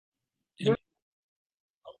And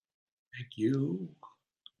thank you.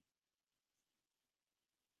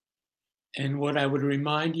 And what I would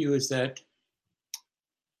remind you is that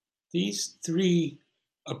these three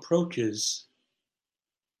approaches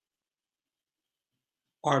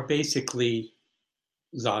are basically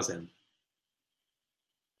Zazen.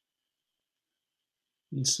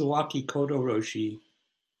 And Sawaki Kodo Roshi,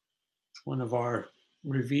 one of our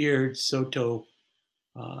revered Soto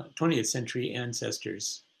 20th century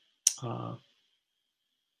ancestors, uh,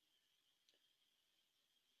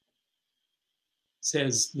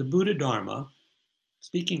 says the Buddha Dharma,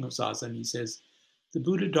 speaking of Zazen, he says, the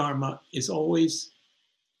Buddha Dharma is always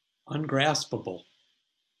ungraspable,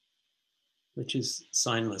 which is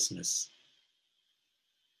signlessness.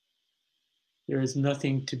 There is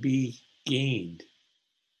nothing to be gained,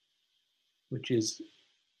 which is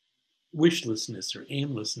wishlessness or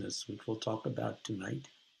aimlessness, which we'll talk about tonight.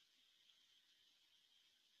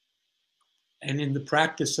 And in the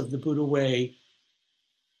practice of the Buddha way,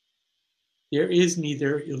 there is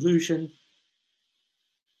neither illusion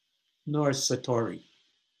nor satori.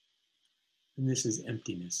 And this is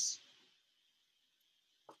emptiness.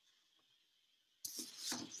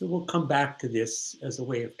 So we'll come back to this as a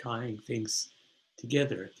way of tying things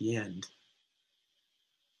together at the end.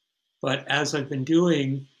 But as I've been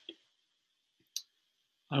doing,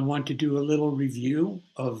 I want to do a little review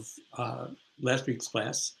of last week's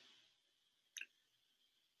class,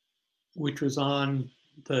 which was on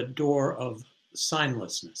the door of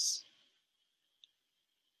signlessness.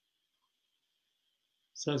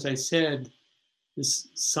 So as I said, this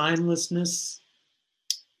signlessness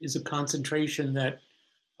is a concentration that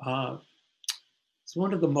is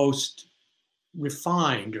one of the most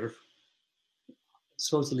refined or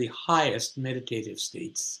supposedly highest meditative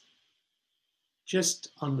states,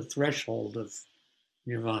 just on the threshold of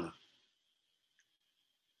nirvana,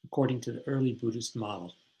 according to the early Buddhist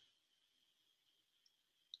model.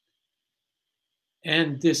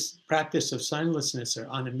 And this practice of signlessness, or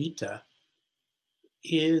anamitta,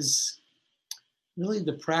 is really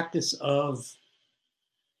the practice of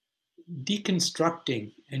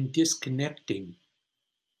deconstructing and disconnecting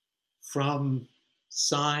from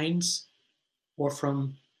signs or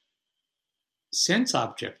from sense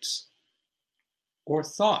objects or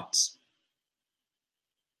thoughts.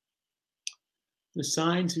 The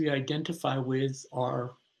signs we identify with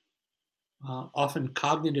are often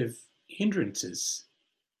cognitive hindrances.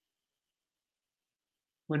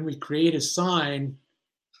 When we create a sign,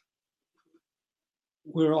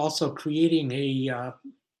 we're also creating a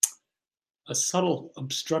subtle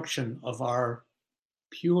obstruction of our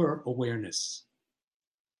pure awareness.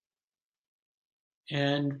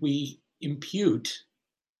 And we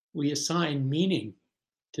assign meaning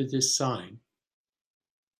to this sign,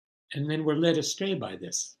 and then we're led astray by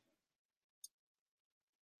this.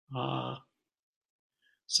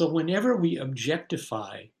 So whenever we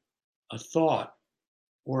objectify a thought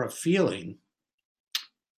or a feeling,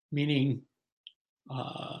 meaning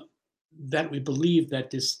that we believe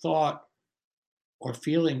that this thought or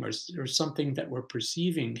feeling or something that we're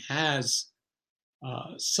perceiving has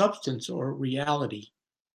substance or reality,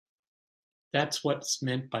 that's what's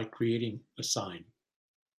meant by creating a sign.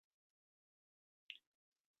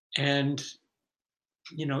 And,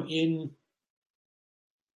 you know, in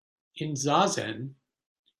Zazen,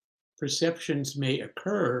 perceptions may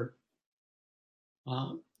occur,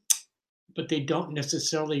 but they don't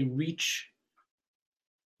necessarily reach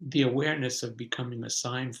the awareness of becoming a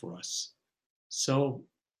sign for us. So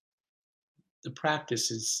the practice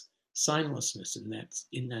is signlessness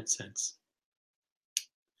in that sense.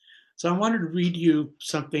 So I wanted to read you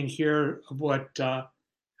something here of what I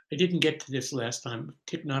didn't get to this last time,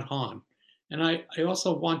 Thich Nhat Hanh. And I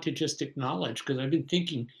also want to just acknowledge, because I've been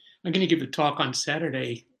thinking, I'm going to give a talk on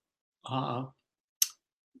Saturday,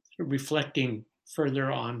 reflecting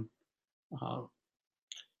further on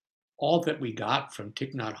all that we got from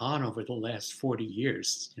Thich Nhat Hanh over the last 40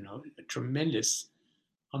 years, you know, a tremendous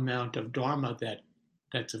amount of Dharma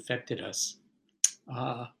that's affected us.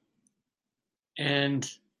 And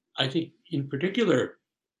I think in particular,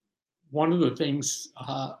 one of the things,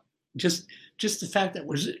 just the fact that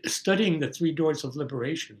we're studying the three doors of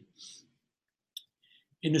liberation,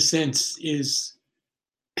 in a sense, is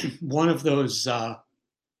one of those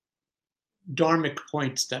dharmic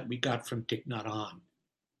points that we got from Thich Nhat Hanh.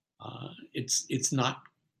 It's not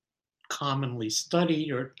commonly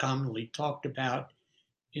studied or commonly talked about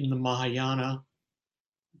in the Mahayana,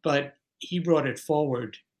 but he brought it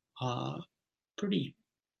forward pretty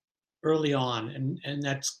early on, and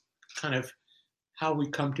that's kind of how we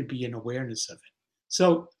come to be in awareness of it.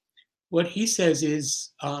 So what he says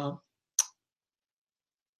is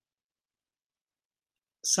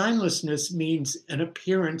Signlessness means an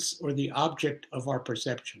appearance or the object of our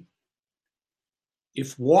perception.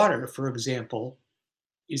 If water, for example,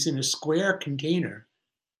 is in a square container,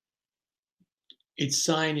 its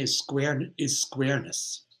sign is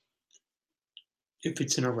squareness. If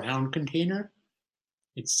it's in a round container,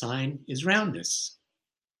 its sign is roundness.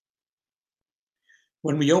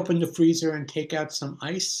 When we open the freezer and take out some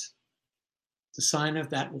ice, the sign of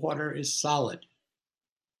that water is solid.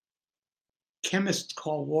 Chemists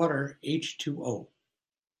call water H2O.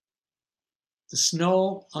 The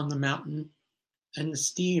snow on the mountain and the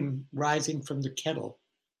steam rising from the kettle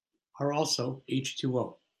are also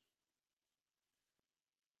H2O.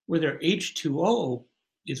 Whether H2O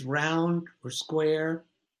is round or square,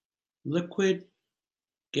 liquid,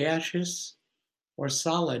 gaseous, or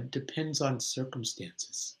solid depends on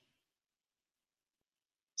circumstances.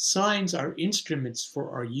 Signs are instruments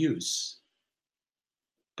for our use,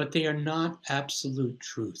 but they are not absolute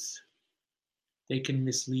truth. They can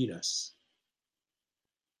mislead us.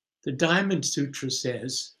 The Diamond Sutra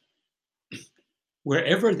says,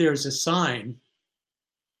 wherever there's a sign,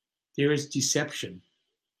 there is deception,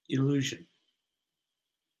 illusion.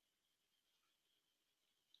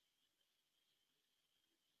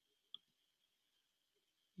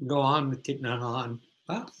 Go on with Thich Nhat Hanh.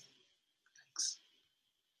 Wow, thanks.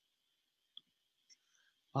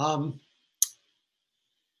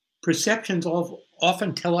 Perceptions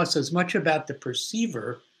often tell us as much about the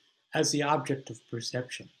perceiver as the object of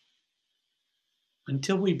perception.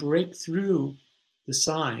 Until we break through the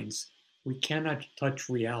signs, we cannot touch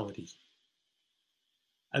reality.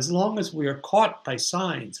 As long as we are caught by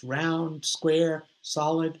signs, round, square,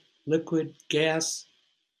 solid, liquid, gas,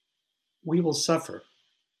 we will suffer.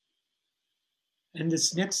 And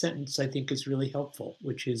this next sentence I think is really helpful,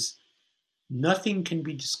 which is, nothing can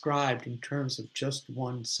be described in terms of just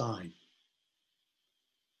one sign.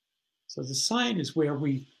 So the sign is where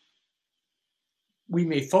we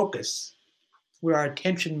may focus, where our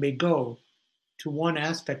attention may go to one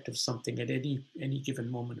aspect of something at any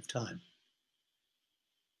given moment of time.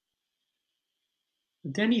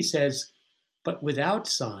 And then he says, but without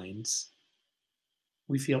signs,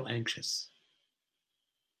 we feel anxious,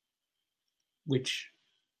 which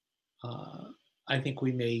I think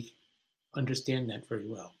we may understand that very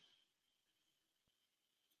well.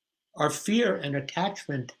 Our fear and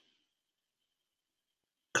attachment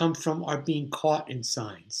come from our being caught in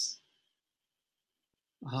signs.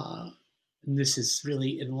 And this is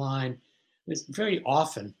really in line with very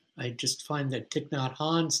often, I just find that Thich Nhat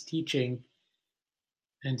Hanh's teaching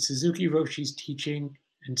and Suzuki Roshi's teaching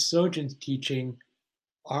and Sojin's teaching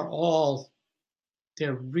are all,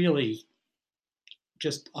 they're really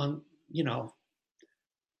just on,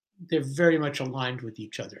 they're very much aligned with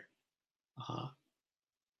each other.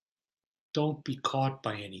 Don't be caught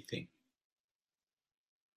by anything.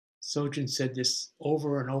 Sojin said this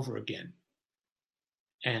over and over again.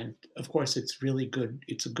 And of course, it's really good.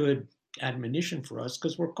 It's a good admonition for us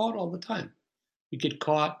because we're caught all the time. We get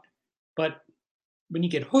caught, but when you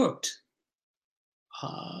get hooked,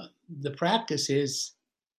 the practice is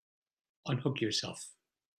unhook yourself,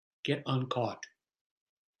 get uncaught.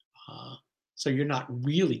 So you're not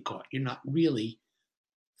really caught. You're not really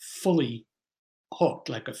fully hooked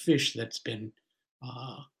like a fish that's been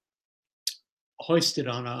hoisted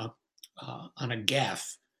on a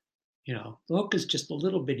gaff. The hook is just a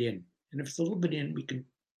little bit in, and if it's a little bit in, we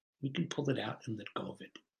can pull it out and let go of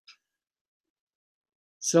it.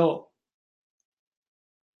 So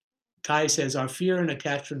Thai says, our fear and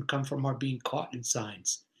attachment come from our being caught in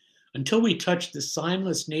signs. Until we touch the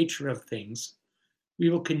signless nature of things, we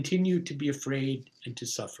will continue to be afraid and to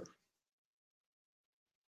suffer.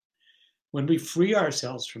 When we free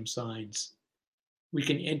ourselves from signs, we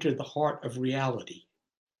can enter the heart of reality.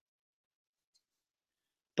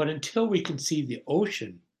 But until we can see the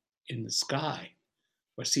ocean in the sky,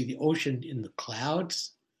 or see the ocean in the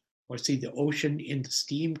clouds, or see the ocean in the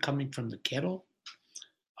steam coming from the kettle,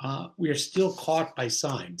 we are still caught by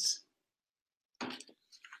signs.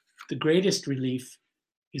 The greatest relief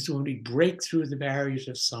is when we break through the barriers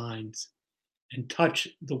of signs and touch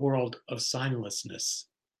the world of signlessness,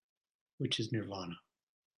 which is nirvana.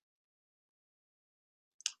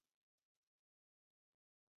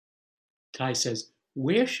 Thai says,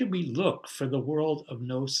 where should we look for the world of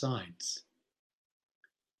no signs?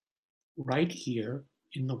 Right here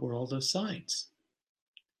in the world of signs.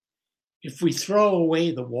 If we throw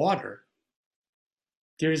away the water,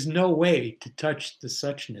 there is no way to touch the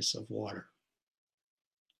suchness of water.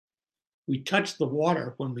 We touch the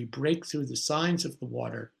water when we break through the signs of the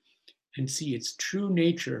water and see its true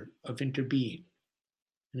nature of interbeing.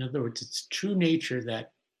 In other words, its true nature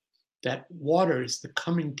that that water is the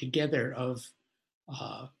coming together of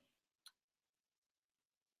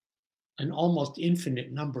an almost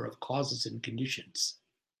infinite number of causes and conditions.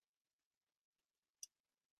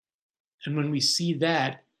 And when we see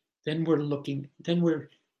that, then we're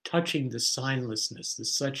touching the signlessness, the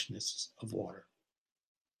suchness of water.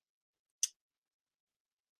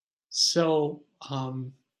 So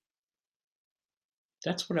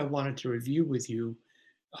that's what I wanted to review with you.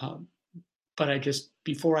 But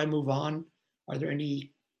before I move on, are there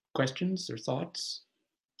any questions or thoughts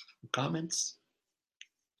or comments?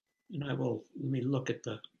 And let me look at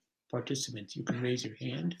the participants. You can raise your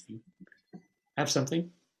hand if you have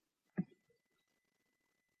something.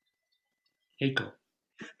 Heiko.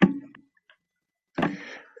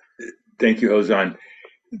 Thank you, Ozan.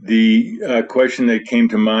 The question that came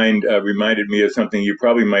to mind reminded me of something you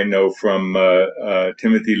probably might know from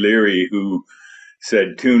Timothy Leary, who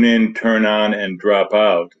said, tune in, turn on, and drop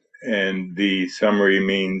out. And the summary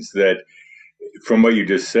means that, from what you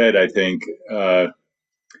just said, I think,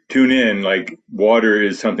 tune in, like water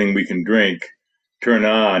is something we can drink, turn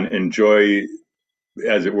on, enjoy,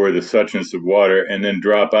 as it were, the suchness of water, and then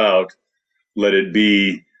drop out, let it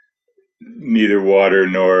be neither water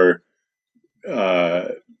nor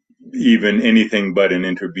even anything but an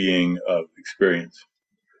interbeing of experience.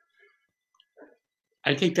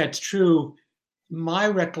 I think that's true. My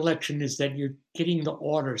recollection is that you're getting the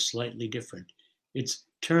order slightly different. It's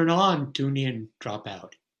turn on, tune in, drop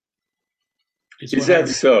out. Is that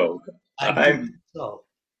so? I think so.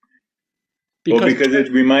 Because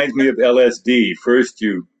it reminds me of LSD. First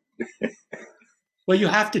you... Well, you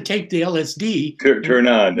have to take the LSD. Turn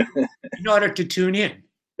on. In order to tune in.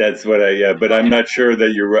 That's what but I'm not sure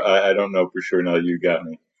that you're, I don't know for sure now, you got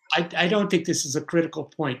me. I don't think this is a critical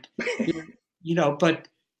point, but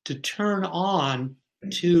to turn on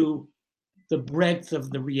to the breadth of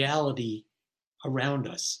the reality around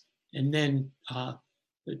us. And then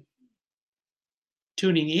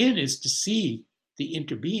tuning in is to see the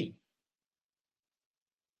interbeing.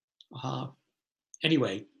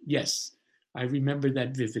 Anyway, yes, I remember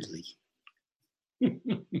that vividly.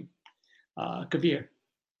 Kabir.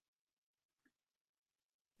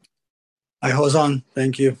 Hi, Ozan.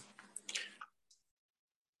 Thank you.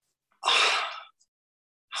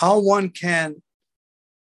 How one can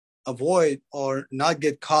avoid or not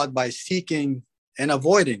get caught by seeking and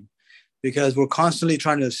avoiding, because we're constantly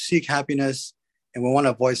trying to seek happiness and we want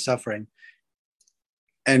to avoid suffering.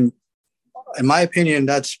 And in my opinion,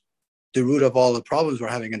 that's the root of all the problems we're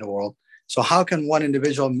having in the world. So how can one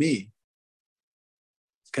individual, me,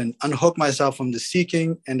 can unhook myself from the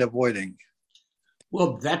seeking and avoiding?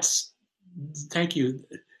 Well, thank you.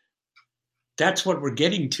 That's what we're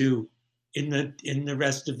getting to in the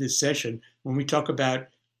rest of this session when we talk about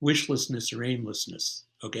wishlessness or aimlessness.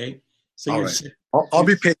 Okay, so all right. I'll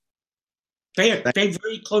be patient. Pay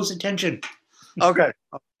very close attention. Okay,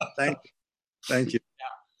 thank you.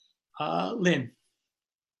 Lynn.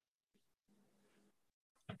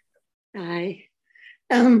 Hi.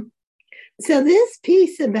 So this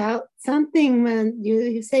piece about something, when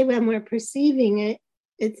you say when we're perceiving it,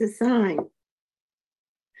 it's a sign.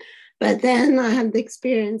 But then I had the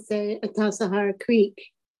experience, say, at Tassajara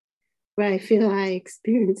Creek, where I feel I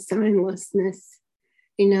experienced signlessness,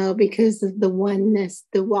 because of the oneness,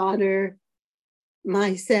 the water,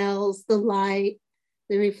 my cells, the light,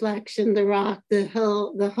 the reflection, the rock, the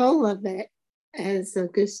whole of it as a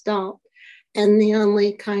gestalt. And the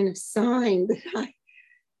only kind of sign that I,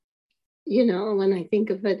 when I think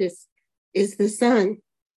of it is the sun.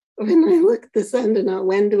 When I look at the sun to know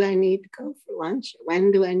when do I need to go for lunch, or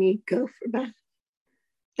when do I need to go for bath.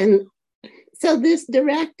 And so this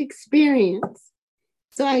direct experience.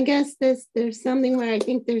 So I guess there's something where I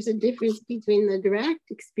think there's a difference between the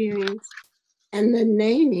direct experience and the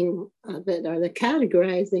naming of it, or the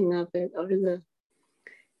categorizing of it, or the,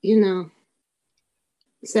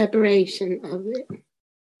 separation of it.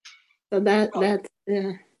 So that's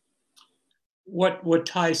what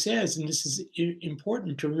Thay says, and this is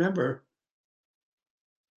important to remember.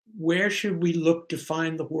 Where should we look to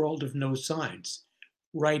find the world of no signs?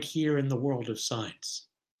 Right here in the world of signs.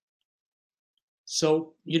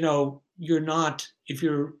 So, you're not, if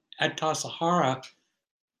you're at Tassajara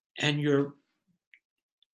and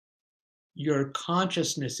your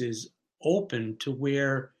consciousness is open to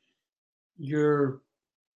where you're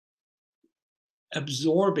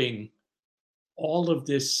absorbing all of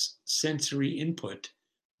this sensory input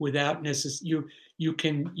without you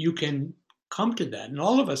can come to that, and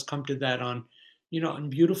all of us come to that on in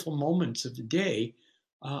beautiful moments of the day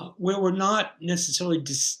where we're not necessarily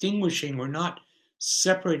distinguishing, we're not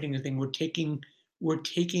separating anything, we're we're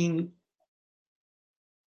taking,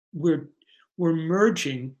 we're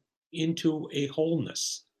merging into a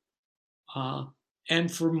wholeness. And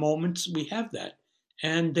for moments we have that.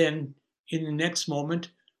 And then in the next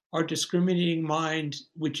moment, our discriminating mind,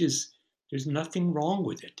 which is, there's nothing wrong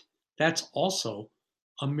with it. That's also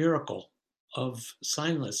a miracle of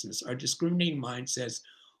signlessness. Our discriminating mind says,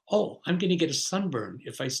 oh, I'm going to get a sunburn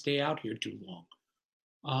if I stay out here too long.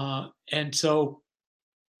 And so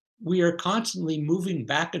we are constantly moving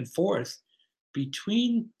back and forth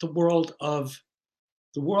between the world of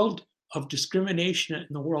discrimination and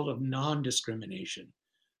the world of non-discrimination.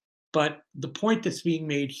 But the point that's being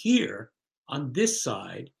made here on this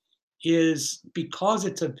side is because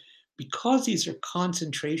these are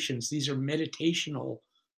concentrations, these are meditational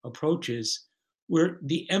approaches, where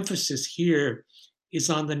the emphasis here is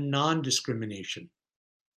on the non-discrimination,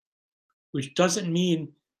 which doesn't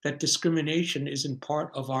mean that discrimination isn't part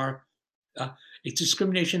of our,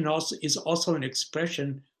 discrimination also is also an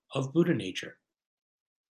expression of Buddha nature.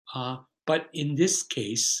 But in this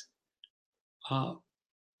case,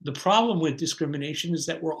 the problem with discrimination is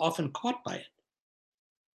that we're often caught by it.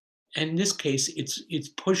 And in this case, it's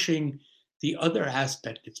pushing the other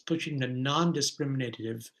aspect. It's pushing the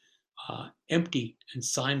non-discriminative, empty and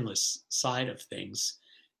signless side of things.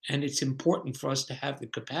 And it's important for us to have the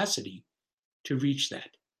capacity to reach that.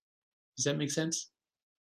 Does that make sense?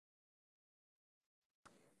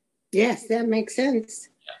 Yes, that makes sense.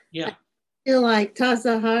 Yeah. I feel like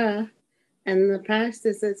Tassajara and the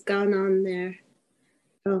practice that's gone on there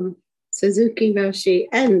from Suzuki Roshi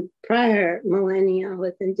and prior millennia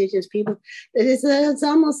with indigenous people, that it's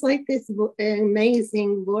almost like this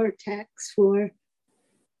amazing vortex for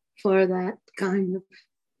that kind of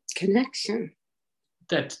connection.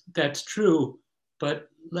 That's true, but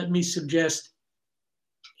let me suggest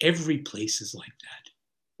every place is like that.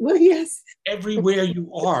 Well, yes. Everywhere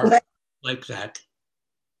you are like that.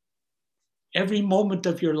 Every moment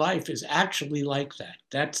of your life is actually like that.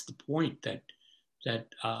 That's the point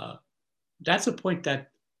that's the point that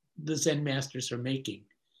the Zen masters are making.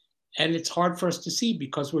 And it's hard for us to see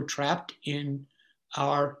because we're trapped in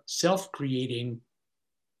our self-creating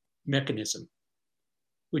mechanism,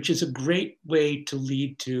 which is a great way to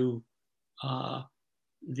lead to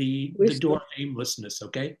the door of aimlessness,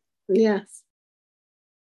 okay? Yes.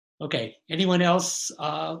 Okay, anyone else?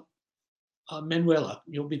 Manuela,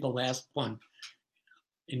 you'll be the last one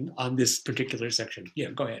on this particular section. Yeah,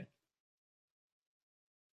 go ahead.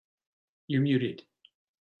 You're muted.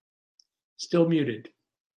 Still muted.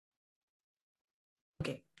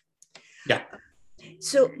 Okay. Yeah.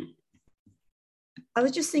 So I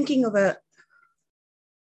was just thinking of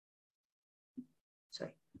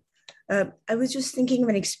I was just thinking of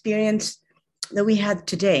an experience that we had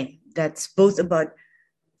today that's both about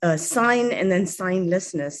sign and then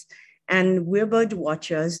signlessness. And we're bird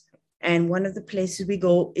watchers. And one of the places we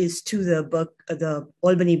go is to the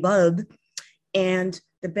Albany Bulb. And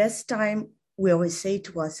the best time, we always say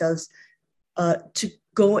to ourselves, to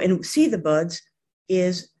go and see the birds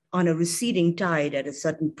is on a receding tide at a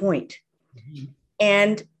certain point. Mm-hmm.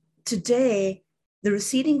 And today, the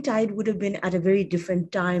receding tide would have been at a very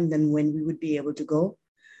different time than when we would be able to go.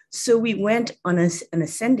 So we went on an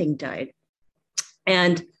ascending tide.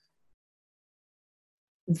 And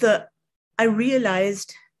I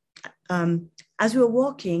realized as we were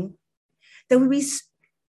walking that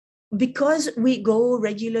because we go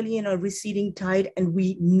regularly in a receding tide and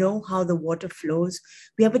we know how the water flows,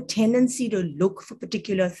 we have a tendency to look for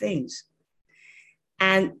particular things.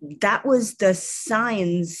 And that was the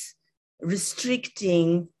signs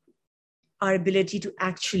restricting our ability to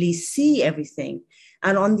actually see everything.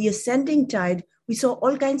 And on the ascending tide, we saw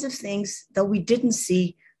all kinds of things that we didn't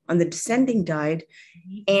see on the descending tide.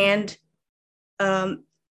 And I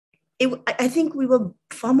think we were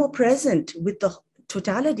far more present with the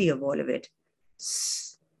totality of all of it.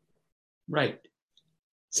 Right.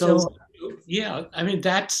 So yeah, I mean,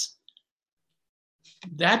 that's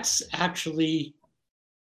actually,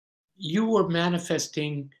 you were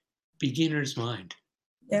manifesting beginner's mind.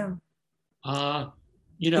 Yeah.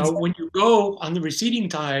 Exactly. When you go on the receding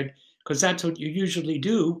tide, because that's what you usually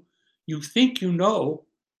do, you think you know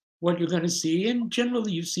what you're going to see, and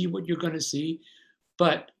generally you see what you're going to see.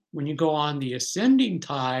 But when you go on the ascending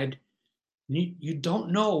tide, you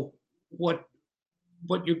don't know what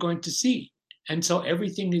you're going to see. And so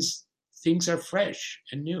things are fresh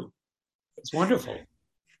and new. It's wonderful.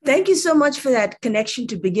 Thank you so much for that connection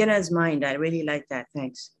to beginner's mind. I really like that.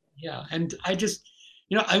 Thanks. Yeah. And I just,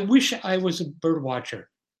 I wish I was a bird watcher.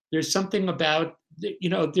 There's something about,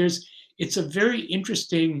 it's a very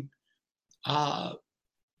interesting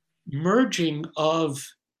merging of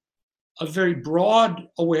a very broad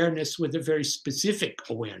awareness with a very specific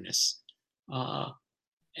awareness.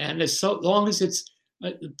 And as so long as it's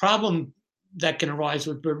the problem that can arise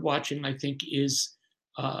with bird watching, I think, is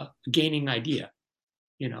gaining idea,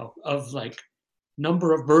 of like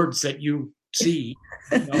number of birds that you see,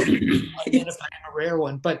 identifying a rare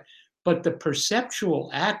one. But the perceptual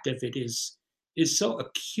act of it is so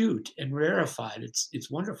acute and rarefied.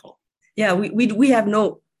 It's wonderful. Yeah, we have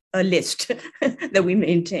no list that we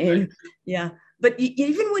maintain. Right. Yeah, but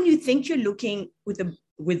even when you think you're looking with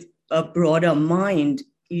a broader mind,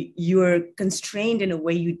 you're constrained in a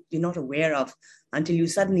way you're not aware of until you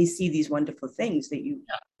suddenly see these wonderful things that you.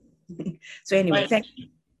 Yeah. So anyway, thank you.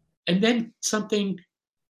 And then something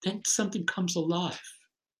comes alive.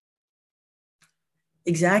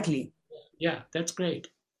 Exactly. Yeah, that's great.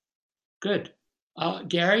 Good.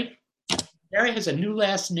 Gary has a new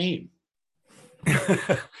last name.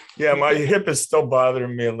 Yeah, my hip is still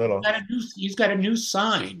bothering me a little. He's got a new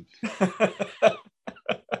sign.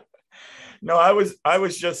 No, I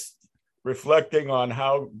was just reflecting on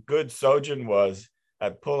how good Sojin was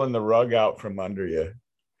at pulling the rug out from under you.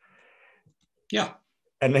 Yeah.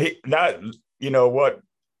 And what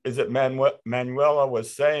is it Manuela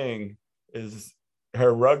was saying is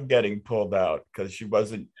her rug getting pulled out because she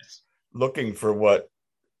wasn't looking for what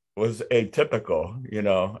was atypical,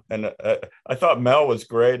 and I thought Mel was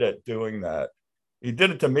great at doing that. He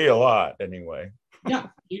did it to me a lot anyway. Yeah,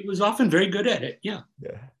 he was often very good at it. Yeah.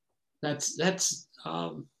 Yeah. That's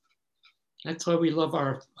why we love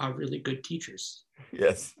our really good teachers.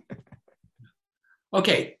 Yes.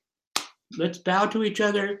 Okay, let's bow to each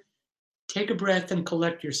other, take a breath, and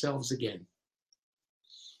collect yourselves again.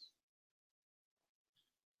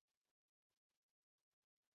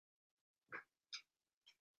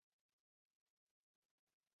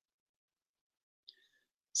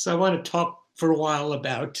 So I want to talk for a while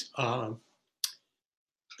about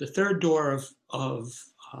the third door of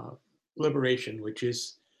liberation, which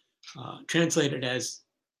is translated as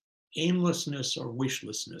aimlessness or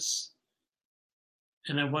wishlessness.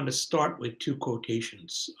 And I want to start with two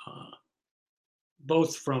quotations,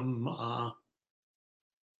 both from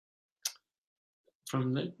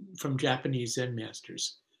Japanese Zen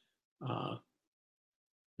masters. The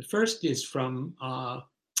first is from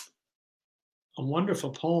a wonderful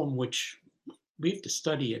poem which we have to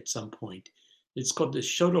study at some point. It's called the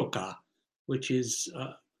Shodoka, which is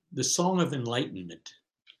the Song of Enlightenment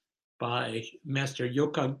by Master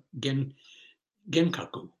Yoka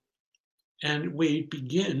Genkaku. And the way it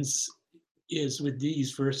begins is with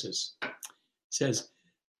these verses. It says,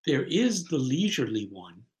 "There is the leisurely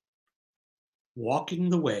one, walking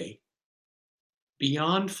the way,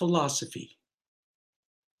 beyond philosophy,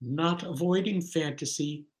 not avoiding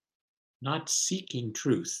fantasy, not seeking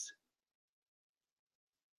truth.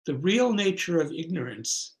 The real nature of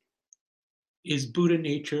ignorance is Buddha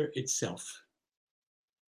nature itself.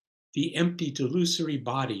 The empty, delusory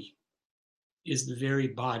body is the very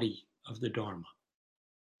body of the Dharma."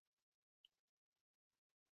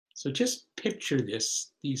 So just picture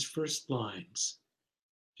these first lines.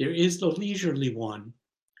 There is the leisurely one,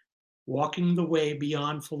 walking the way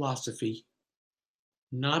beyond philosophy,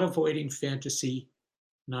 not avoiding fantasy,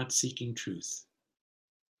 not seeking truth.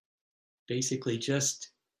 Basically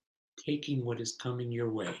just taking what is coming your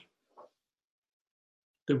way.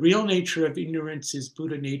 The real nature of ignorance is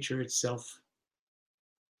Buddha nature itself.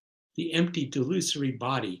 The empty, delusory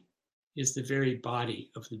body is the very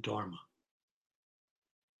body of the Dharma.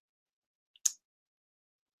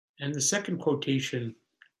 And the second quotation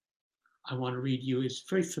I want to read you is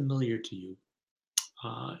very familiar to you.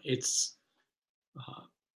 It's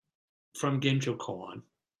from Genjo Koan.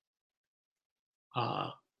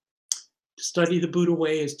 To study the Buddha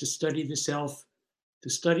way is to study the self. To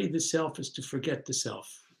study the self is to forget the self.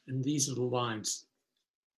 And these are the lines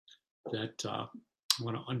that I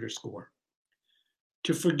want to underscore.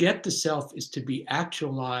 To forget the self is to be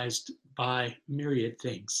actualized by myriad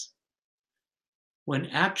things. When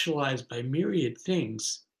actualized by myriad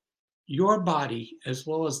things, your body, as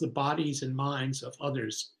well as the bodies and minds of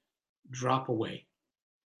others, drop away.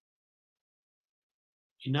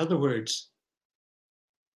 In other words,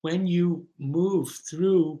 when you move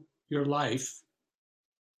through your life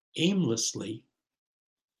aimlessly,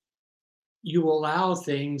 you allow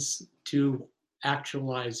things to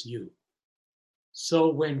actualize you. So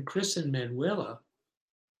when Chris and Manuela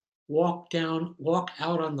walk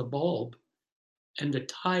out on the bulb and the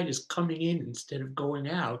tide is coming in instead of going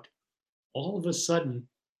out, all of a sudden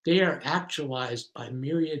they are actualized by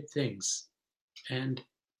myriad things. And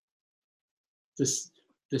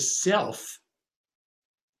the self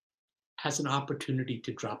has an opportunity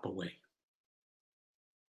to drop away.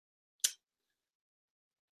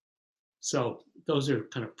 So those are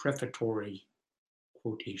kind of prefatory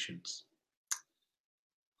quotations.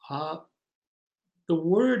 The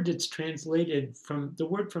word that's translated from, the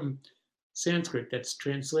word from Sanskrit that's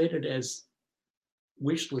translated as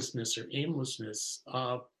wishlessness or aimlessness,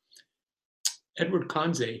 Edward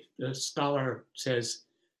Kanze, the scholar, says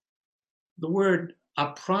the word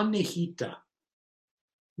apranihita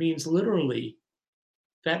means literally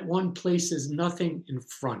that one places nothing in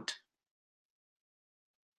front.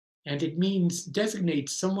 And it means,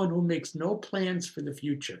 designates someone who makes no plans for the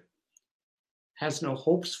future, has no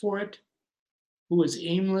hopes for it, who is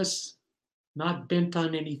aimless, not bent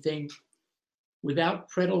on anything, without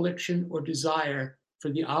predilection or desire for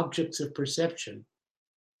the objects of perception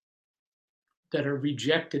that are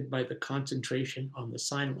rejected by the concentration on the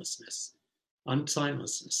signlessness, on the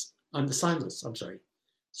signless, I'm sorry.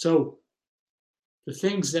 So the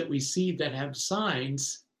things that we see that have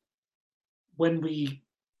signs, when we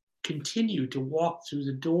continue to walk through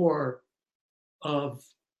the door of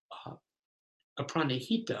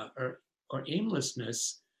apranihita or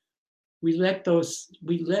aimlessness, we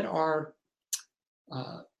let our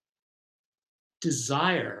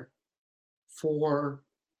desire for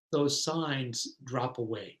those signs drop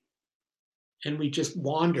away. And we just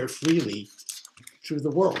wander freely through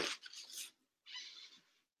the world.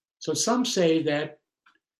 So some say that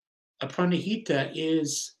apranihita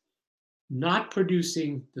is not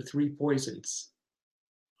producing the three poisons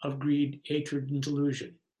of greed, hatred, and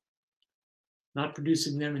delusion, not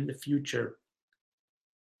producing them in the future,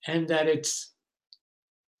 and that it's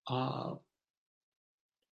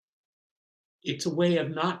a way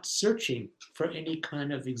of not searching for any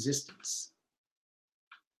kind of existence.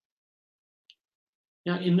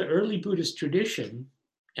 Now, in the early Buddhist tradition,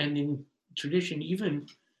 and in tradition even,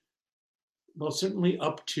 well, certainly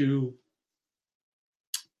up to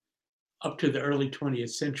the early 20th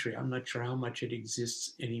century, I'm not sure how much it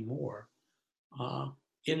exists anymore,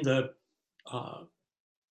 in the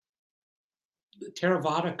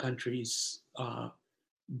Theravada countries,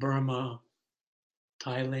 Burma,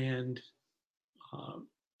 Thailand,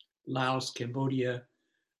 Laos, Cambodia,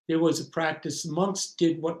 there was a practice, monks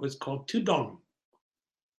did what was called tudong,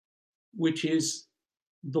 which is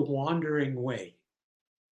the wandering way.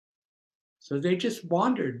 So they just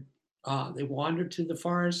wandered. They wandered to the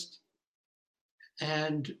forest,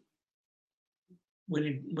 and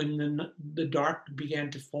when the dark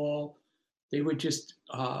began to fall, they would just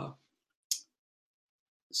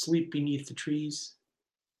sleep beneath the trees.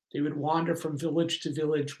 They would wander from village to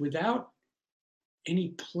village without any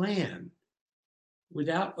plan,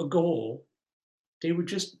 without a goal. They were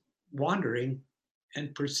just wandering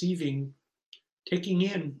and perceiving, taking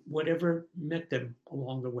in whatever met them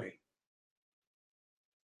along the way.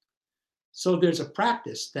 So there's a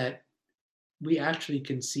practice that we actually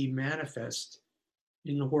can see manifest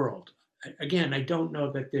in the world. Again, I don't know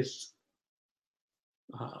that this,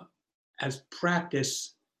 as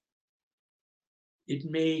practice,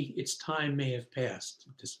 its time may have passed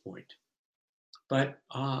at this point, but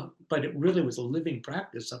it really was a living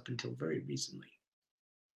practice up until very recently.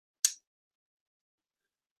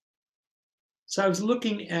 So I was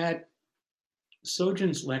looking at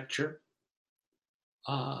Sojin's lecture,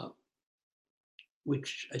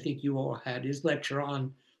 which I think you all had, his lecture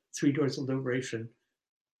on Three Doors of Liberation,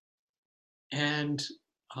 and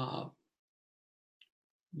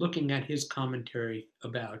looking at his commentary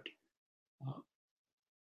about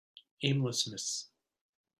aimlessness,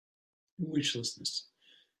 wishlessness.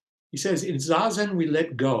 He says, in Zazen, we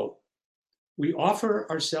let go. We offer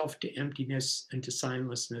ourselves to emptiness and to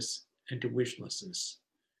signlessness and to wishlessness.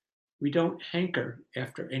 We don't hanker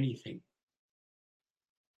after anything.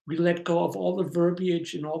 We let go of all the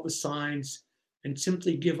verbiage and all the signs and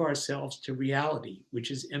simply give ourselves to reality, which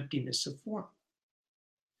is emptiness of form.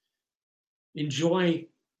 Enjoying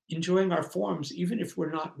our forms, even if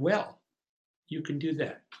we're not well, you can do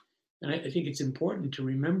that. And I think it's important to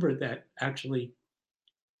remember that actually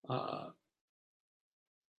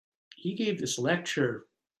he gave this lecture,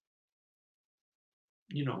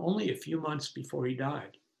 only a few months before he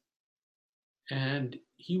died. And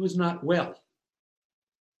he was not well.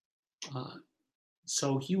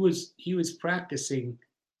 So he was practicing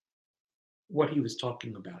what he was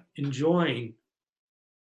talking about, enjoying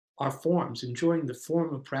our forms, enjoying the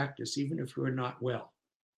form of practice, even if we're not well.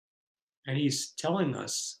 And he's telling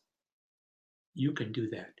us, you can do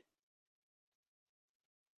that.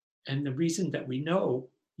 And the reason that we know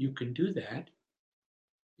you can do that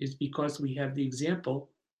is because we have the example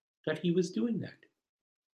that he was doing that.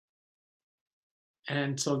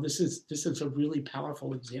 And so this is a really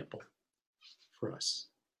powerful example for us.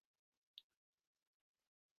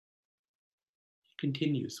 He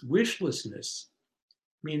continues, wishlessness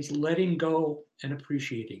means letting go and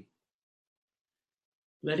appreciating.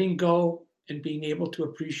 Letting go and being able to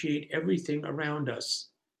appreciate everything around us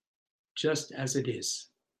just as it is.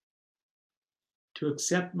 To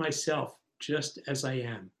accept myself just as I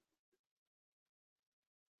am.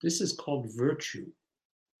 This is called virtue.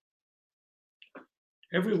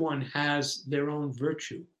 Everyone has their own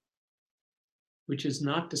virtue, which is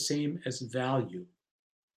not the same as value.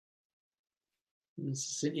 And this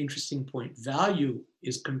is an interesting point. Value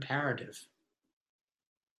is comparative.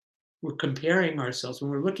 We're comparing ourselves.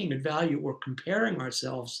 When we're looking at value, we're comparing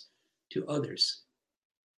ourselves to others.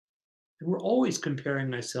 And we're always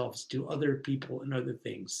comparing ourselves to other people and other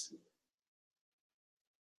things.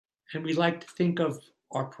 And we like to think of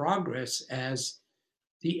our progress as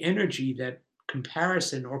the energy that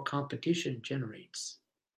comparison or competition generates.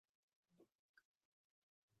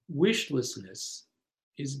 Wishlessness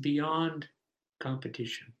is beyond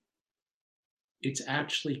competition. It's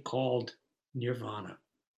actually called nirvana.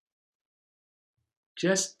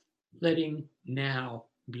 Just letting now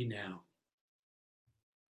be now.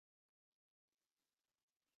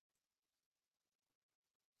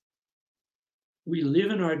 We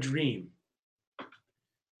live in our dream,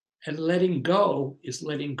 and letting go is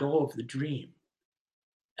letting go of the dream.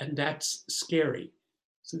 And that's scary.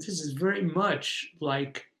 So this is very much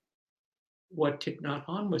like what Thich Nhat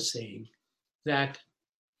Hanh was saying, that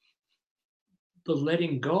the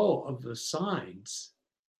letting go of the signs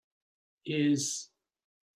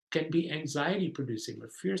can be anxiety producing or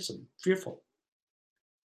fearful.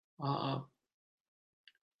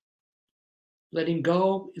 Letting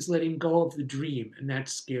go is letting go of the dream, and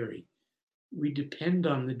that's scary. We depend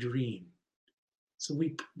on the dream. So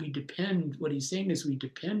we depend, what he's saying is we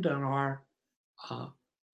depend on our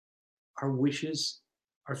wishes,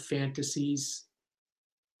 our fantasies,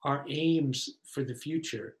 our aims for the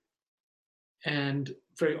future. And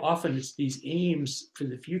very often it's these aims for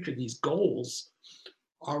the future, these goals,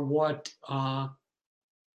 are what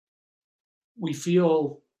we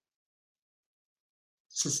feel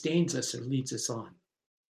sustains us or leads us on.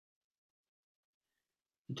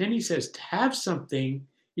 And then he says, to have something,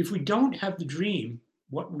 if we don't have the dream,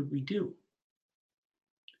 what would we do?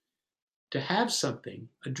 To have something,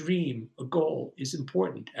 a dream, a goal, is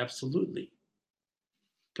important, absolutely.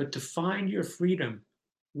 But to find your freedom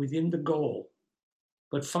within the goal,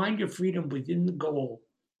 but find your freedom within the goal,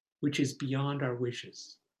 which is beyond our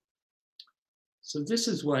wishes. So this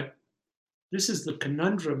is the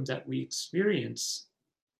conundrum that we experience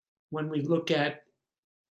when we look at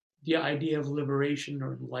the idea of liberation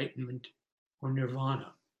or enlightenment or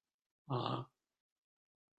nirvana.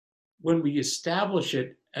 When we establish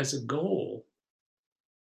it as a goal,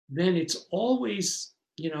 then it's always,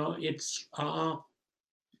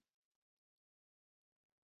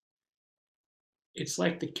 it's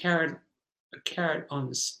like a carrot on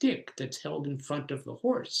the stick that's held in front of the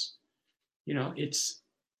horse. It's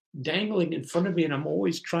dangling in front of me, and I'm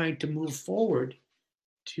always trying to move forward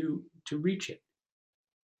to reach it.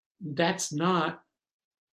 That's not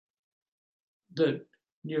the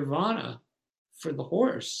nirvana for the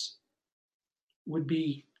horse. Would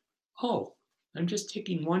be, oh, I'm just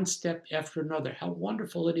taking one step after another. How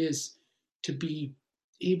wonderful it is to be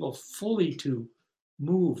able fully to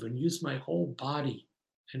move and use my whole body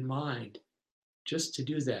and mind just to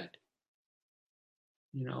do that.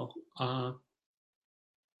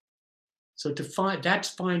 So that's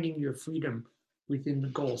finding your freedom within the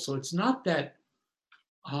goal. So it's not that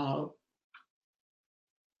our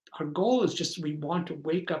goal is just we want to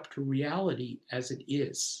wake up to reality as it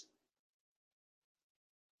is.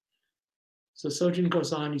 So Sojin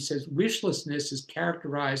goes on, he says, wishlessness is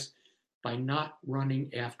characterized by not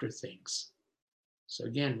running after things. So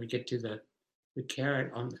again, we get to the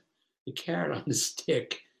carrot on the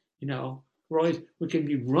stick. We can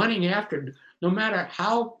be running after, no matter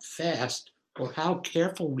how fast or how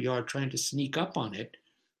careful we are trying to sneak up on it,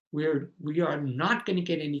 we are not going to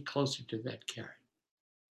get any closer to that carrot.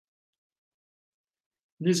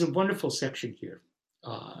 And there's a wonderful section here.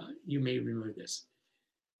 You may remember this.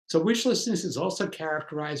 So wishlessness is also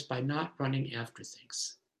characterized by not running after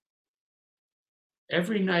things.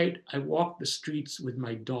 Every night I walk the streets with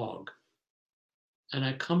my dog, and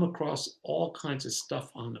I come across all kinds of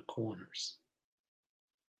stuff on the corners.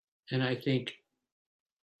 And I think,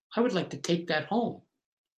 I would like to take that home.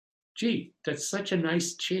 Gee, that's such a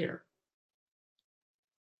nice chair.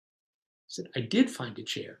 I said, I did find a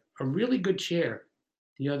chair, a really good chair,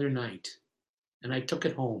 the other night, and I took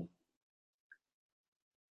it home.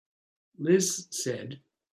 Liz said,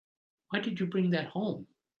 "Why did you bring that home?"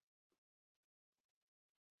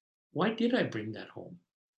 Why did I bring that home?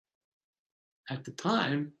 At the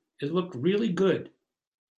time, it looked really good.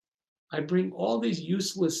 I bring all these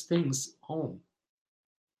useless things home.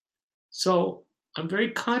 So I'm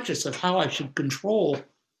very conscious of how I should control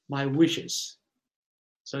my wishes.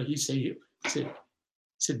 So he said,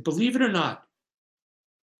 believe it or not,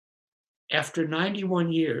 after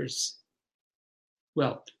 91 years,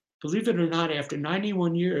 after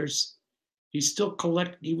 91 years, he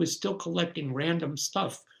was still collecting random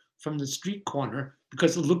stuff from the street corner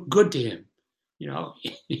because it looked good to him. You know,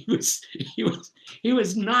 he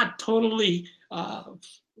was not totally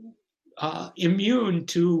immune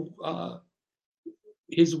to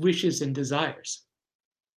his wishes and desires.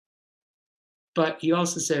 But he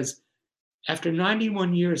also says, after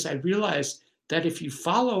 91 years, I realized that if you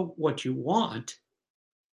follow what you want,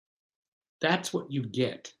 that's what you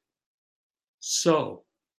get. So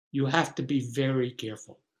you have to be very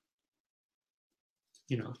careful.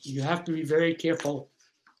 You know, you have to be very careful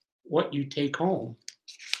what you take home.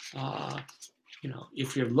 You know,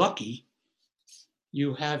 if you're lucky,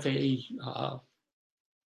 you have a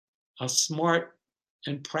smart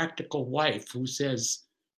and practical wife who says,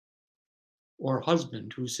 or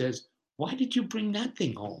husband who says, why did you bring that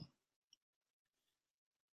thing home?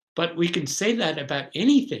 But we can say that about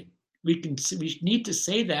anything. We need to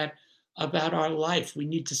say that about our life. We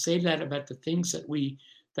need to say that about the things that we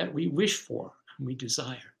wish for and we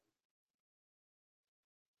desire.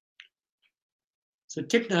 So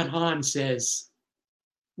Thich Nhat Hanh says,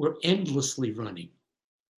 we're endlessly running.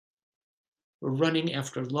 We're running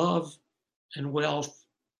after love and wealth,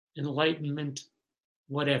 enlightenment,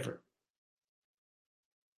 whatever.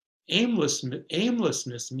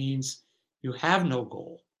 Aimlessness means you have no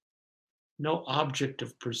goal, no object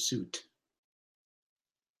of pursuit.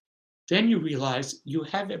 Then you realize you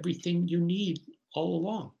have everything you need all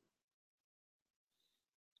along.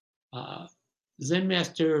 Zen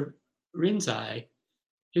Master Rinzai,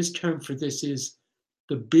 his term for this is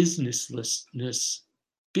the businessless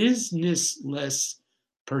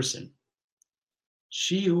person.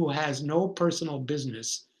 She who has no personal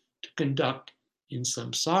business to conduct in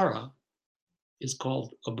samsara is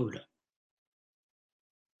called a Buddha.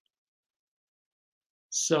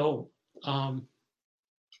 So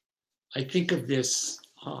I think of this,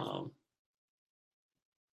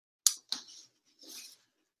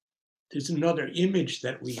 there's another image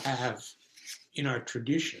that we have in our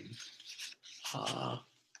tradition.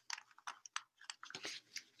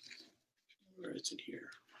 Where is it here?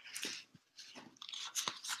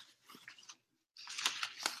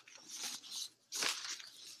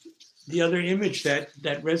 The other image that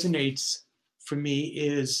resonates for me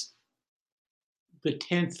is the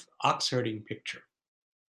 10th ox herding picture.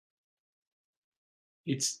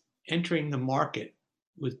 It's entering the market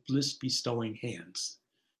with bliss bestowing hands.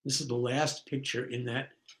 This is the last picture in that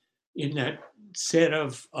set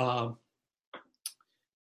of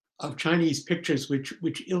Chinese pictures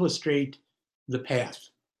which illustrate the path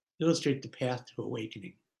to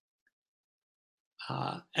awakening.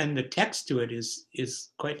 And the text to it is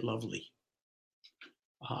quite lovely.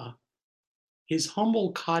 His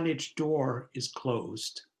humble cottage door is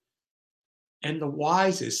closed, and the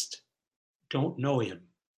wisest don't know him.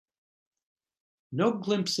 No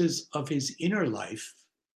glimpses of his inner life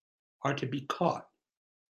are to be caught,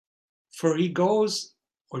 for he goes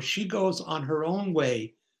or she goes on her own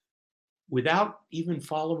way without even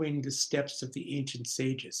following the steps of the ancient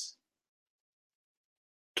sages.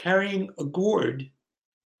 Carrying a gourd,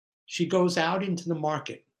 she goes out into the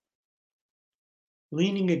market.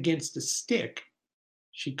 Leaning against a stick,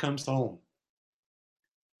 she comes home.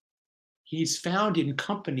 He's found in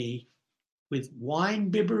company with wine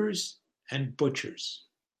bibbers and butchers.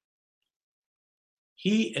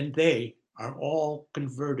 He and they are all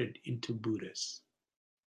converted into Buddhas.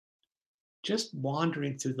 Just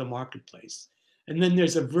wandering through the marketplace. And then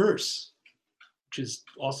there's a verse, which is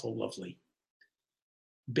also lovely.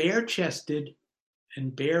 Bare-chested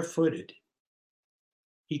and barefooted,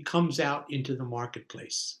 he comes out into the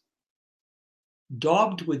marketplace.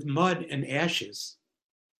 Daubed with mud and ashes,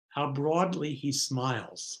 how broadly he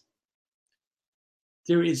smiles.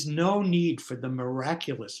 There is no need for the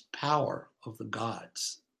miraculous power of the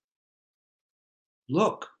gods.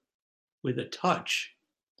 Look, with a touch,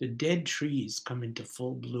 the dead trees come into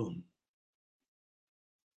full bloom.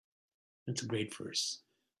 That's a great verse.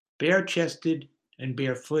 Bare-chested and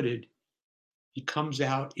barefooted, he comes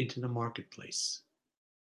out into the marketplace.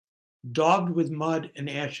 Daubed with mud and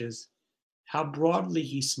ashes, how broadly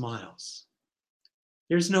he smiles.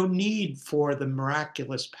 There's no need for the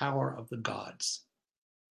miraculous power of the gods.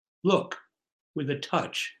 Look, with a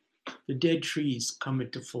touch, the dead trees come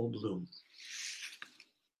into full bloom.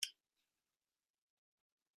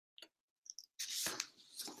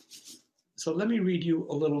 So let me read you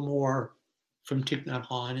a little more from Thich Nhat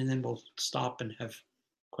Hanh, and then we'll stop and have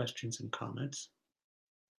questions and comments.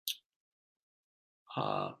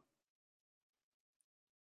 Thich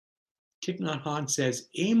Nhat Hanh says,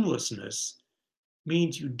 aimlessness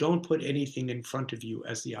means you don't put anything in front of you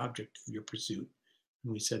as the object of your pursuit.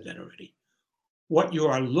 And we said that already. What you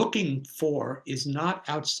are looking for is not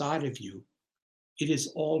outside of you. It is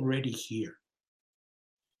already here.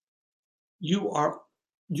 You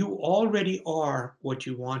already are what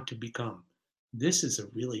you want to become. This is a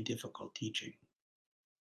really difficult teaching.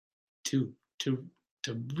 To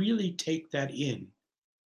really take that in,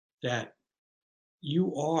 that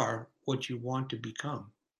you are what you want to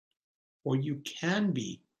become, or you can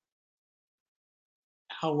be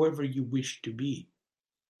however you wish to be,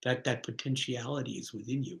 that potentiality is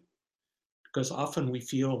within you. Because often we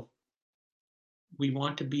feel we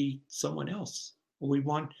want to be someone else. We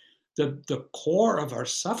want the core of our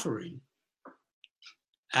suffering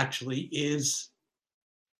actually is,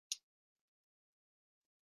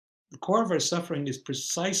 the core of our suffering is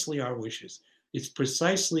precisely our wishes. It's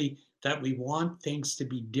precisely that we want things to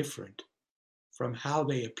be different from how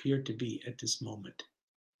they appear to be at this moment.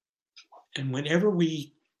 And whenever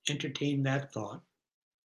we entertain that thought,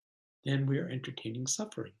 then we are entertaining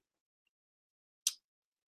suffering.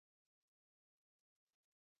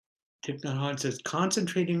 Thich Nhat Hanh says,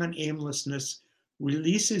 concentrating on aimlessness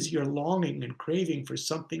releases your longing and craving for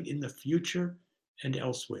something in the future and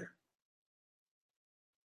elsewhere.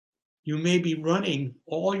 You may be running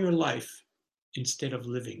all your life instead of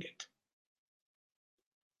living it.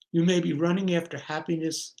 You may be running after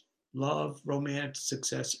happiness, love, romance,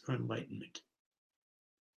 success, or enlightenment.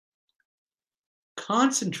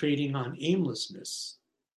 Concentrating on aimlessness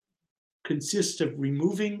consists of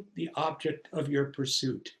removing the object of your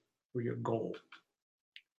pursuit or your goal.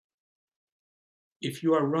 If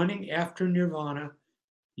you are running after nirvana,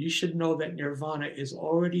 you should know that nirvana is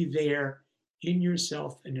already there in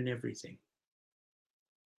yourself and in everything.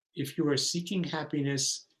 If you are seeking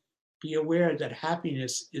happiness, be aware that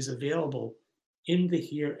happiness is available in the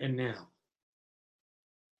here and now.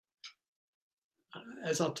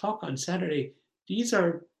 As I'll talk on Saturday, these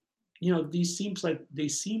are, these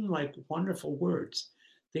seem like wonderful words.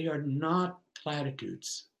 They are not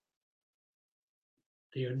platitudes.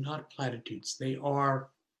 They are not platitudes. They are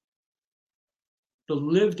the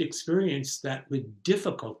lived experience that with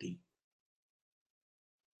difficulty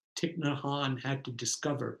Thich Nhat Hanh had to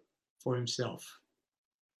discover for himself.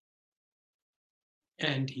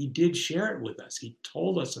 And he did share it with us. He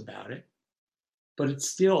told us about it, but it's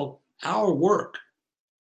still our work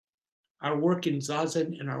in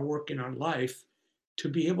Zazen and our work in our life to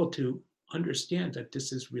be able to understand that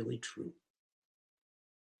this is really true.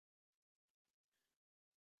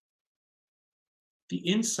 The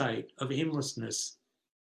insight of aimlessness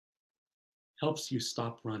helps you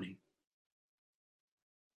stop running.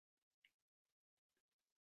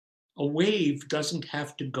 A wave doesn't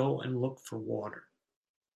have to go and look for water.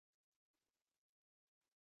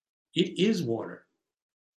 It is water,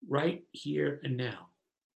 right here and now.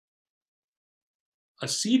 A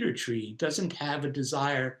cedar tree doesn't have a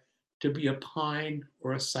desire to be a pine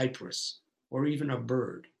or a cypress or even a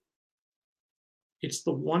bird. It's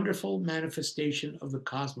the wonderful manifestation of the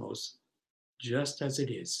cosmos, just as it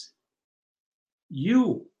is.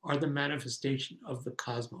 You are the manifestation of the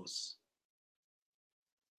cosmos.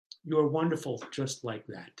 You are wonderful just like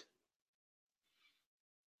that.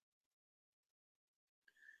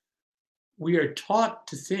 We are taught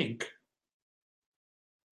to think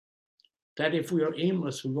that if we are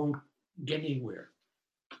aimless, we won't get anywhere.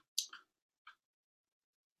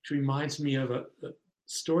 Which reminds me of a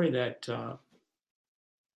story that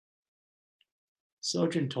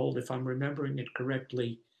Sojun told, if I'm remembering it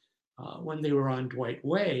correctly, when they were on Dwight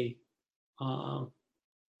Way. I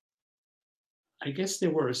guess there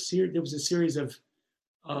was a series of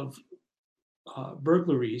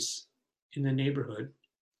burglaries in the neighborhood,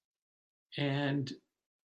 and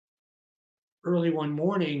early one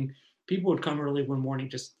morning, people would come early one morning,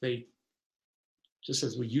 just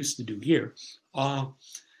as we used to do here, and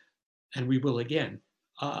we will again,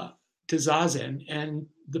 to Zazen, and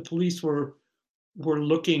the police were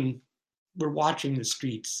watching the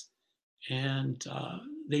streets, and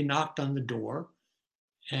they knocked on the door,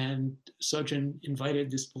 and Sojun invited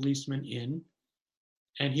this policeman in,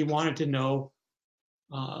 and he wanted to know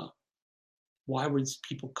why were these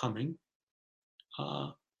people coming.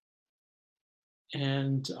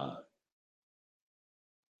 And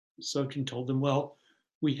Sojin told them, well,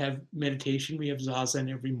 we have meditation, we have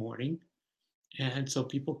zazen every morning. And so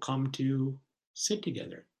people come to sit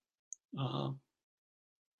together.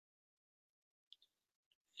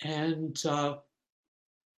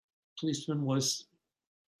 Policeman was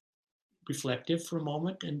reflective for a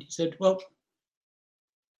moment, and he said, well,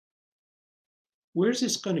 where's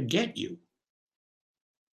this going to get you?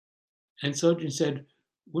 And Sojin said,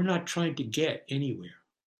 we're not trying to get anywhere.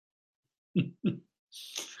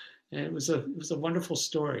 And it was a wonderful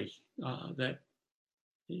story that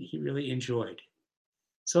he really enjoyed.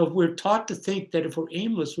 So we're taught to think that if we're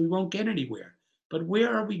aimless, we won't get anywhere. But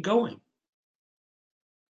where are we going?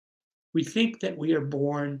 We think that we are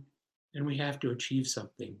born and we have to achieve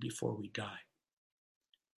something before we die.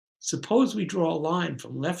 Suppose we draw a line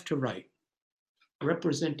from left to right,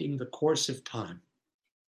 representing the course of time.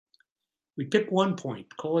 We pick one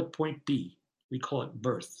point, call it point B. We call it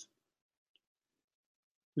birth.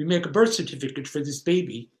 We make a birth certificate for this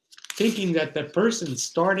baby, thinking that that person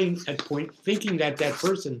starts at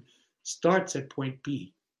point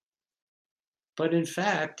B. But in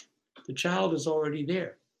fact, the child is already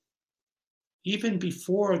there. Even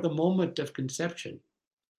before the moment of conception,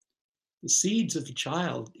 the seeds of the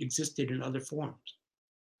child existed in other forms.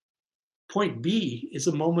 Point B is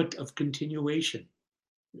a moment of continuation.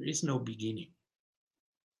 There is no beginning.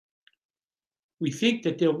 We think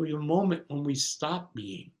that there will be a moment when we stop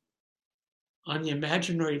being. On the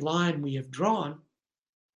imaginary line we have drawn,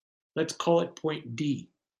 let's call it point D,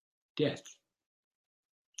 death.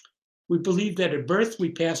 We believe that at birth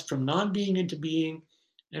we pass from non-being into being,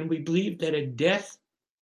 and we believe that at death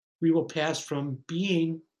we will pass from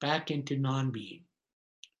being back into non-being.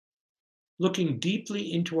 Looking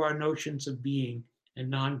deeply into our notions of being and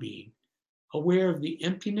non-being, aware of the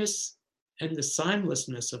emptiness and the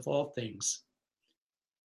signlessness of all things,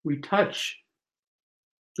 we touch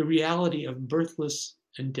the reality of birthless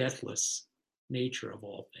and deathless nature of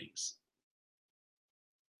all things.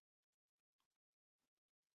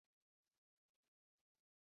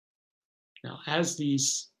 Now, as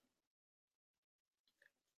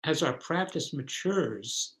our practice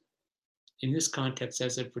matures, in this context,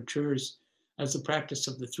 as it matures as the practice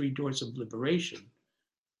of the 3 doors of liberation,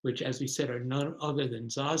 which, as we said, are none other than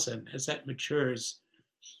zazen, as that matures,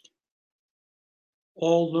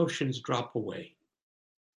 all notions drop away.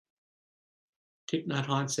 Thich Nhat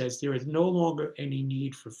Hanh says, there is no longer any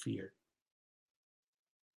need for fear.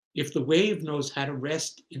 If the wave knows how to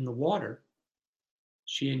rest in the water,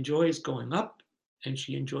 she enjoys going up and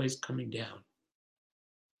she enjoys coming down.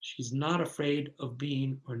 She's not afraid of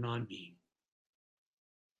being or non-being.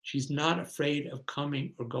 She's not afraid of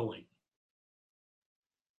coming or going.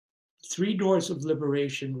 3 doors of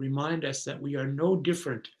liberation remind us that we are no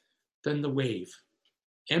different than the wave,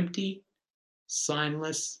 empty,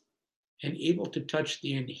 signless, and able to touch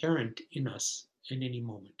the inherent in us in any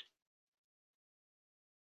moment.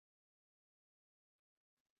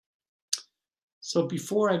 So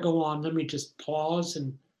before I go on, let me just pause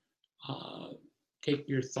and take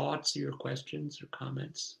your thoughts, or your questions or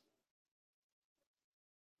comments.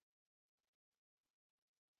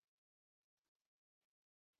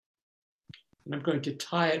 And I'm going to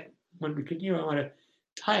tie it, when we continue, I want to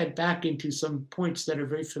tie it back into some points that are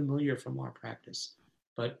very familiar from our practice.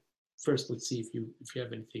 But first, let's see if you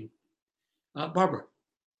have anything. Barbara,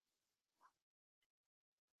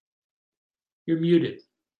 you're muted.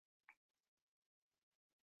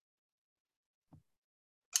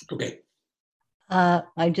 Okay.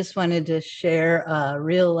 I just wanted to share a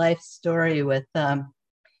real life story with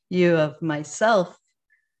you of myself.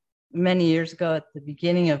 Many years ago, at the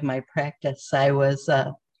beginning of my practice, I was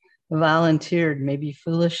volunteered, maybe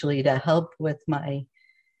foolishly, to help with my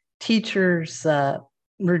teacher's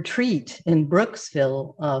retreat in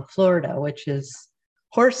Brooksville, Florida, which is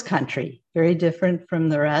horse country, very different from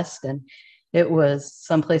the rest. And it was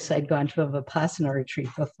someplace I'd gone to a Vipassana retreat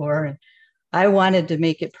before. And I wanted to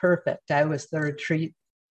make it perfect. I was the retreat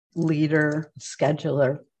leader,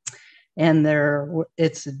 scheduler, and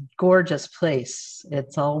it's a gorgeous place.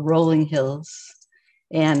 It's all rolling hills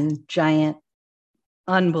and giant,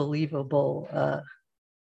 unbelievable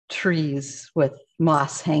trees with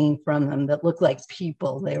moss hanging from them that look like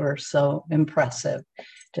people. They were so impressive,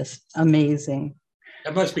 just amazing.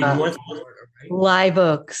 That must be North Florida, right? Live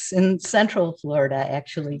oaks in Central Florida,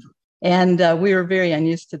 actually. And we were very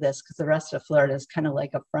unused to this because the rest of Florida is kind of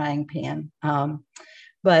like a frying pan.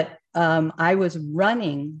 But I was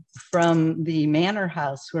running from the manor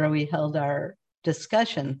house where we held our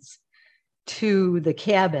discussions to the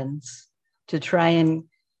cabins to try and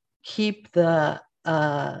keep the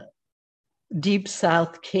Deep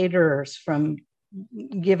South caterers from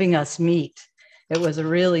giving us meat. It was a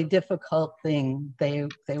really difficult thing. They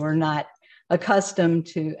were not accustomed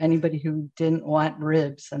to anybody who didn't want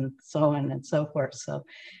ribs and so on and so forth. So,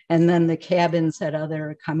 and then the cabins had other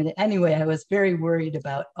accommodations. Anyway, I was very worried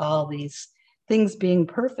about all these things being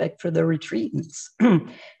perfect for the retreatants.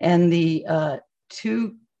 And the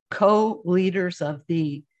two co-leaders of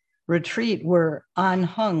the retreat were An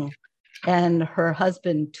Hung and her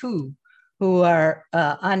husband Tu, who are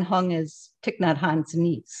An Hung is Thich Nhat Hanh's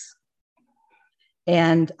niece.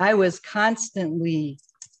 And I was constantly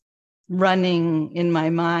running in my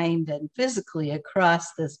mind and physically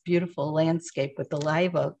across this beautiful landscape with the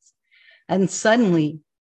live oaks. And suddenly,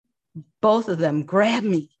 both of them grabbed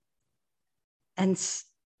me and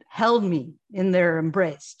held me in their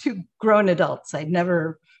embrace, two grown adults. I'd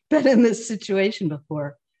never been in this situation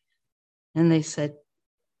before. And they said,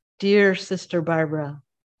 "Dear Sister Barbara,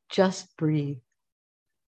 just breathe.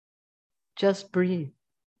 Just breathe.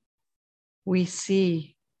 We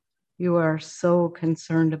see you are so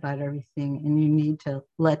concerned about everything and you need to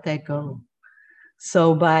let that go."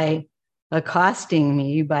 So by accosting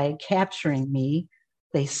me, by capturing me,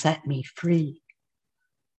 they set me free.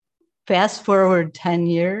 Fast forward 10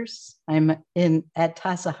 years, I'm at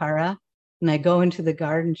Tassajara and I go into the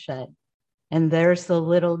garden shed and there's the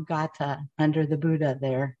little gata under the Buddha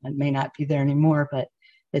there. It may not be there anymore, but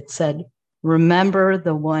it said, "Remember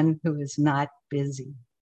the one who is not busy."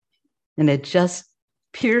 And it just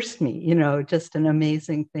pierced me, you know, just an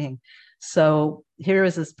amazing thing. So here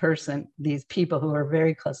is this person, these people who are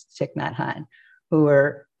very close to Thich Nhat Hanh, who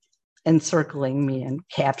are encircling me and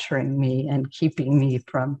capturing me and keeping me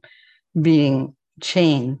from being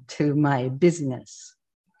chained to my busyness.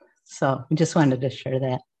 So I just wanted to share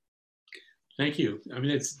that. Thank you. I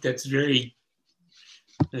mean, that's really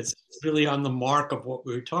on the mark of what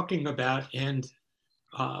we were talking about. And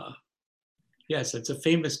yes, it's a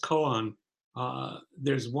famous koan.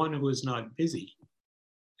 There's one who is not busy,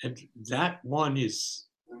 and that one is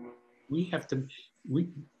we have to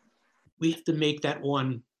make that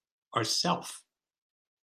one ourself.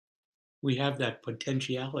 We have that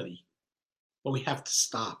potentiality, but we have to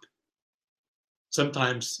stop.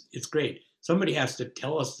 Sometimes it's great. Somebody has to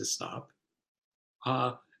tell us to stop.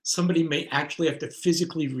 Somebody may actually have to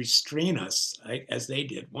physically restrain us, right, as they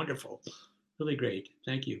did. Wonderful. Really great.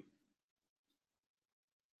 Thank you.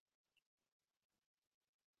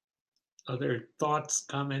 Other thoughts,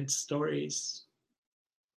 comments, stories?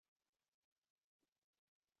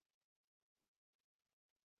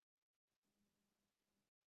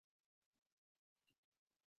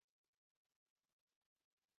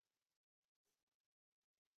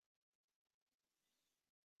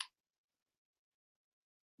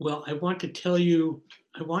 Well, I want to tell you,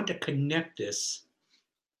 I want to connect this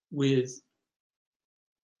with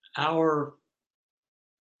our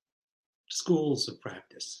schools of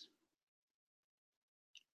practice.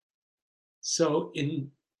 So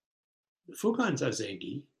in Fukan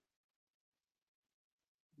Zazengi,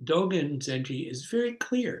 Dogen Zenji is very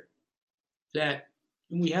clear that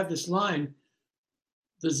when we have this line,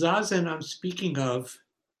 the Zazen I'm speaking of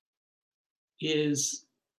is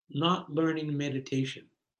not learning meditation.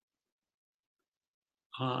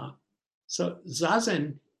 So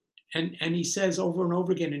Zazen, and he says over and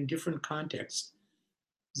over again in different contexts,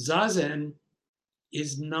 Zazen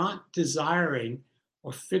is not desiring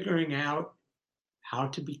or figuring out how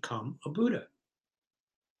to become a Buddha.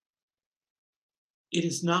 It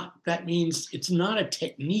is not, that means it's not a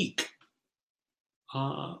technique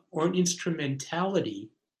or an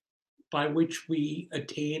instrumentality by which we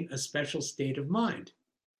attain a special state of mind,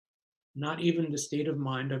 not even the state of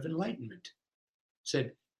mind of enlightenment.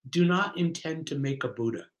 Said, do not intend to make a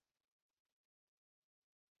Buddha.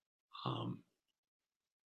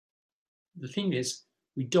 The thing is,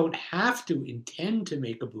 we don't have to intend to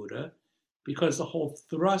make a Buddha, because the whole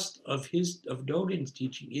thrust of Dogen's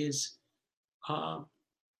teaching is that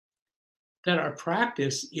our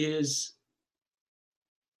practice is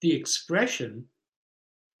the expression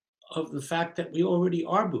of the fact that we already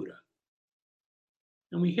are Buddha.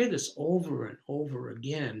 And we hear this over and over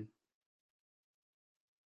again.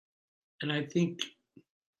 And I think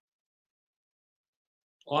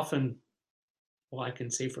often, well, I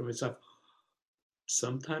can say for myself,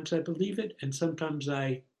 sometimes I believe it, and sometimes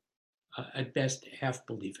I, at best, half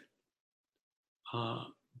believe it.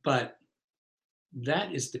 But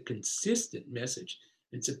that is the consistent message.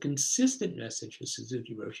 It's a consistent message of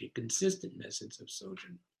Suzuki Roshi, a consistent message of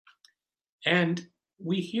Sojun. And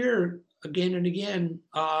we hear again and again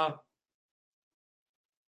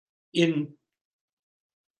in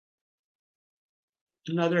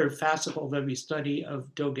another fascicle that we study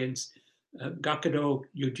of Dogen's Gakudo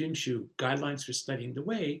Yojinshu, Guidelines for Studying the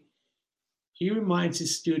Way, he reminds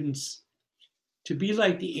his students to be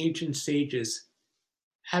like the ancient sages,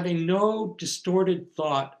 having no distorted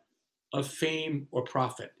thought of fame or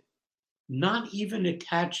profit, not even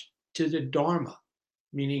attached to the Dharma,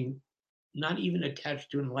 meaning not even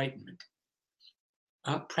attached to enlightenment,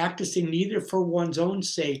 practicing neither for one's own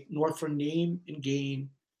sake, nor for name and gain,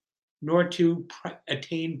 nor to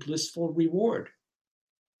attain blissful reward.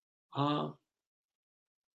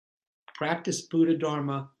 Practice Buddha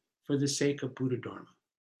Dharma for the sake of Buddha Dharma.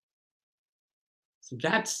 So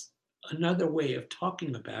that's another way of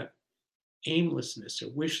talking about aimlessness or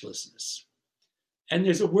wishlessness. And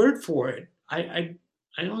there's a word for it. I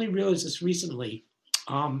only realized this recently.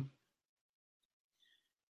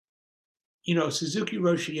 Suzuki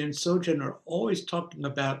Roshi and Sojun are always talking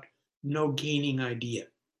about no gaining idea.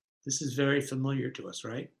 This is very familiar to us,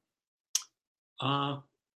 right?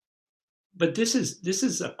 But this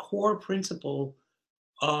is a core principle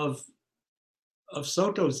of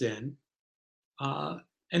Soto Zen, and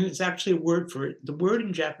it's actually a word for it. The word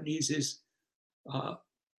in Japanese is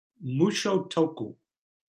musho toku,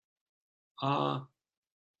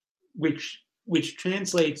 which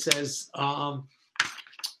translates as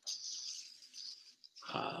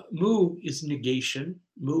mu is negation,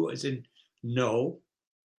 mu as in no,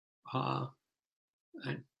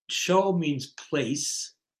 and sho means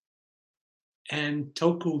place, and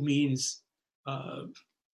toku means an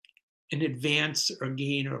advance or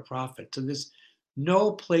gain or profit. So there's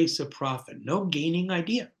no place of profit, no gaining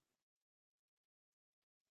idea.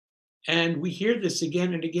 And we hear this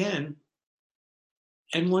again and again.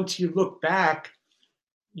 And once you look back,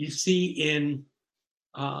 you see in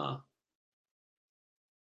Sawaki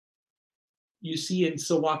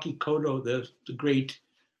Kodo, the great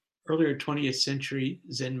earlier 20th century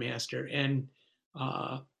Zen master, and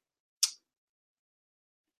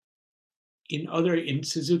in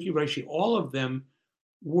Suzuki Roshi, all of them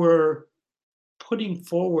were putting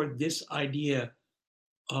forward this idea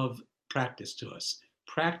of practice to us.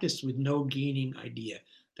 Practice with no gaining idea.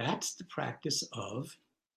 That's the practice of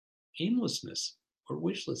aimlessness or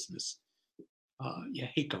wishlessness.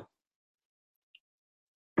 Heiko.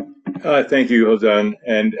 Thank you, Hozan.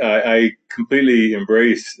 And I completely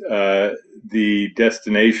embrace the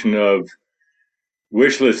destination of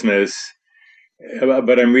wishlessness.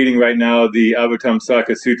 But I'm reading right now the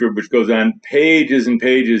Avatamsaka Sutra, which goes on pages and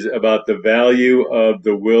pages about the value of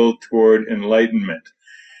the will toward enlightenment.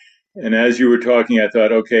 And as you were talking, I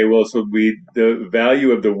thought, okay, well, so the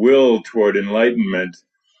value of the will toward enlightenment,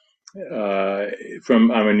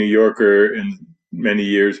 I'm a New Yorker in many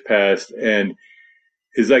years past, and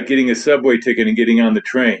is like getting a subway ticket and getting on the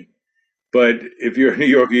train. But if you're a New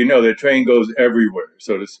Yorker, you know the train goes everywhere,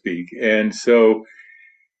 so to speak. And so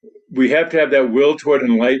we have to have that will toward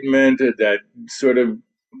enlightenment, that sort of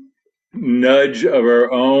nudge of our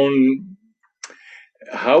own.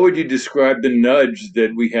 How would you describe the nudge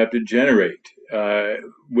that we have to generate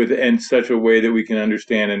in such a way that we can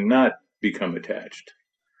understand and not become attached?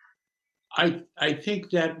 I think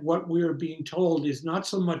that what we're being told is not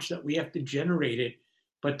so much that we have to generate it,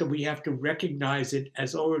 but that we have to recognize it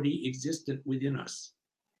as already existent within us.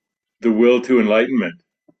 The will to enlightenment.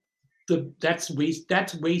 That's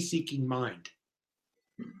way-seeking mind.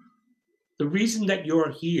 The reason that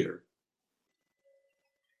you're here,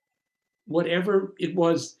 whatever it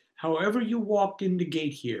was, however you walked in the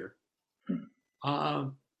gate here,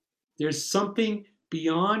 there's something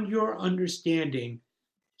beyond your understanding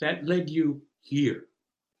that led you here.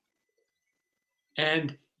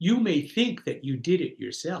 And you may think that you did it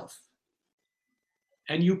yourself,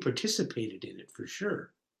 and you participated in it for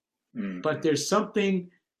sure. But there's something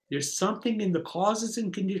in the causes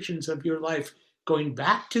and conditions of your life going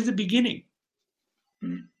back to the beginning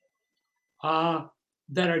that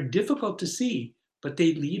are difficult to see, but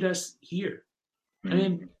they lead us here. I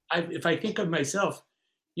mean, if I think of myself,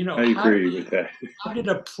 I agree with that. How did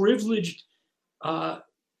a privileged,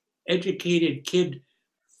 educated kid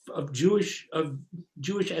of Jewish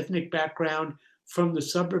ethnic background from the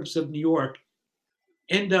suburbs of New York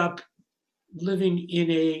end up living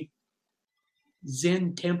in a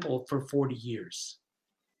Zen temple for 40 years?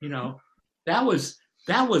 That was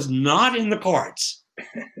not in the cards.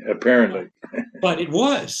 Apparently. But it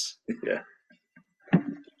was. Yeah.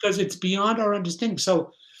 Because it's beyond our understanding.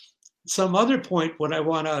 So some other point, what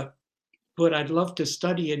I'd love to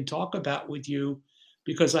study and talk about with you,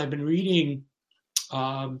 because I've been reading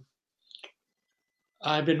Shinran.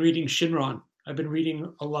 I've been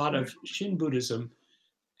reading a lot of Shin Buddhism,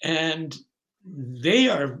 and they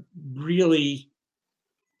are really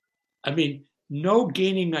I mean, no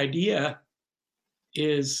gaining idea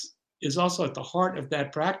is also at the heart of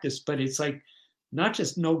that practice, but it's like not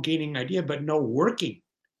just no gaining idea, but no working,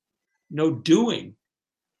 no doing.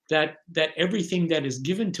 That everything that is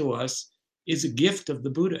given to us is a gift of the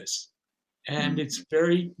Buddhas, and it's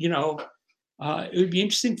very, it would be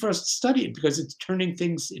interesting for us to study it because it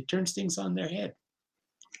turns things on their head.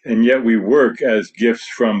 And yet we work as gifts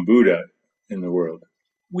from Buddha in the world.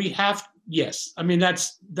 We have, yes. I mean,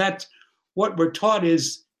 that's what we're taught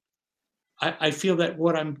is. I feel that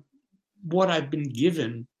what I've been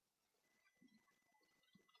given,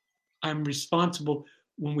 I'm responsible.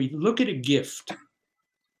 When we look at a gift,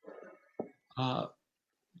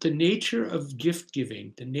 the nature of gift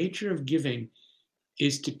giving,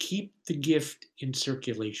 is to keep the gift in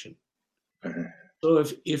circulation. So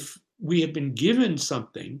if we have been given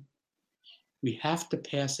something, we have to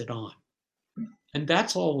pass it on. And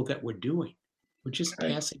that's all that we're doing. We're just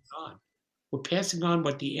passing on. We're passing on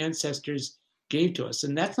what the ancestors gave to us.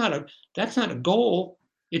 And that's not a goal.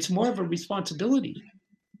 It's more of a responsibility.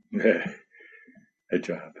 Good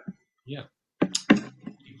job. Yeah.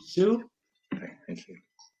 Sue? Thank you.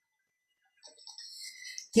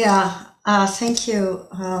 Yeah, thank you.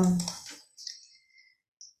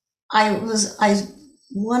 I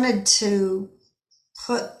wanted to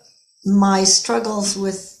put my struggles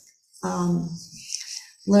with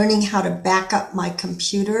learning how to back up my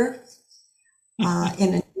computer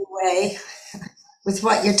in a new way with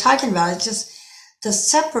what you're talking about. It's just the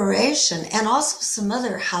separation and also some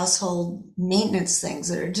other household maintenance things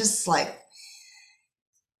that are just like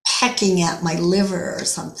pecking at my liver or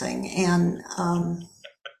something. And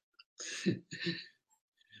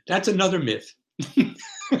that's another myth.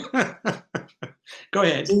 Go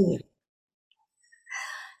ahead.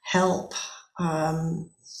 Help.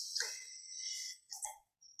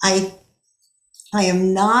 I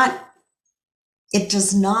am not, it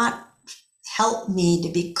does not help me to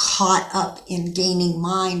be caught up in gaining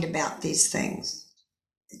mind about these things.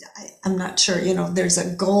 I'm not sure, there's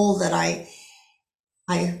a goal that I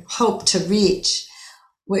hope to reach,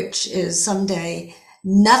 which is someday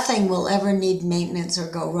nothing will ever need maintenance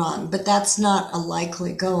or go wrong, but that's not a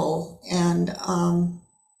likely goal. And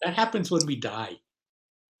that happens when we die.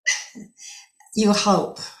 You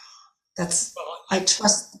hope. That's, I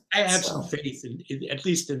trust. I have some faith in, at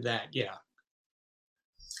least in that. Yeah.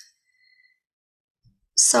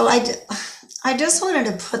 So I just wanted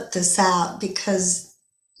to put this out because,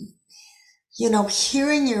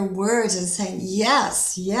 hearing your words and saying,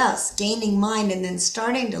 yes, gaining mind, and then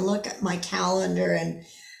starting to look at my calendar and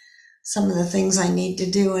some of the things I need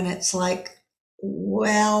to do. And it's like,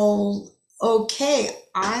 well, okay,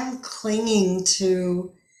 I'm clinging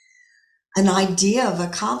to an idea of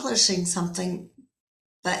accomplishing something,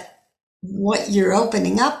 but what you're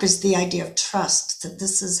opening up is the idea of trust, that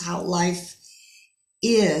this is how life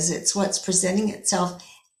is. It's what's presenting itself,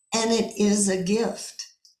 and it is a gift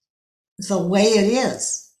the way it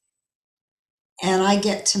is. And I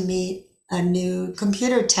get to meet a new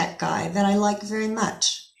computer tech guy that I like very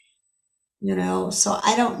much, so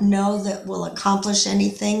I don't know that we'll accomplish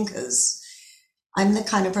anything because I'm the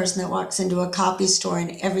kind of person that walks into a copy store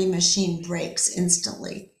and every machine breaks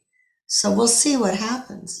instantly. So we'll see what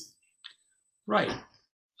happens. Right.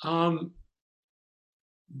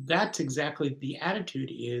 That's exactly the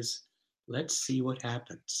attitude is, let's see what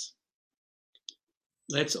happens.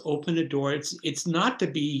 Let's open the door. It's not to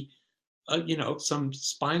be, some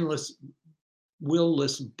spineless,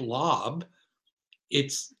 will-less blob.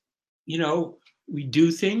 It's, we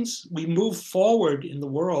do things, we move forward in the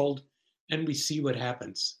world, and we see what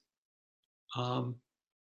happens.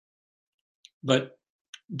 But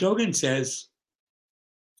Dogen says,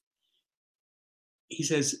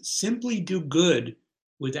 simply do good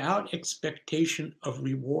without expectation of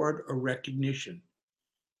reward or recognition.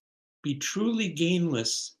 Be truly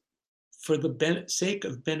gainless for the sake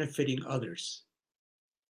of benefiting others.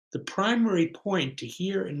 The primary point to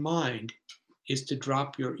hear in mind is to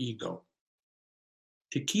drop your ego.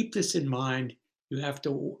 To keep this in mind, you have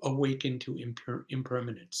to awaken to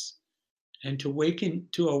impermanence. And to awaken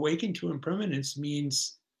to impermanence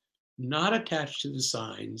means not attached to the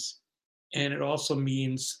signs, and it also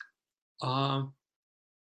means to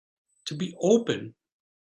be open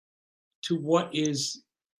to what is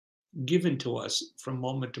given to us from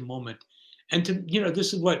moment to moment, and to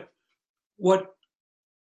this is what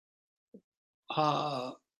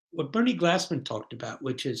Bernie Glassman talked about,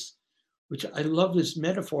 which I love this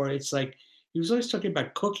metaphor. It's like he was always talking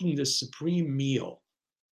about cooking the supreme meal,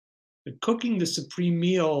 but cooking the supreme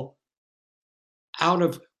meal out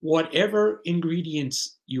of whatever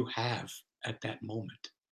ingredients you have at that moment.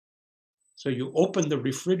 So you open the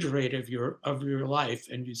refrigerator of your life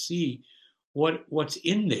and you see what's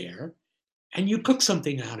in there, and you cook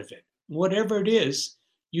something out of it. Whatever it is,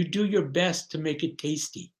 you do your best to make it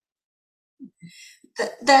tasty.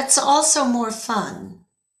 That's also more fun.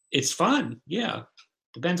 It's fun, yeah.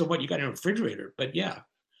 Depends on what you got in a refrigerator, but yeah.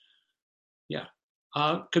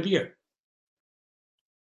 Kabir.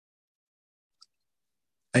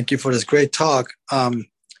 Thank you for this great talk.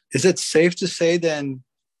 Is it safe to say then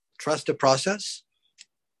trust the process?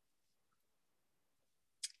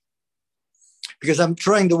 Because I'm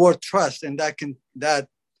trying the word trust, and that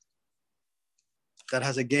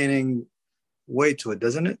has a gaining weight to it,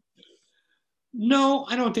 doesn't it? No,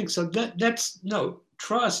 I don't think so. No,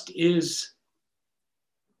 trust is.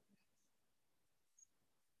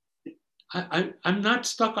 I'm not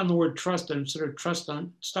stuck on the word trust. I'm sort of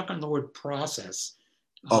stuck on the word process.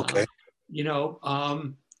 Okay.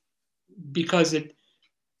 Because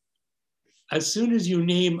as soon as you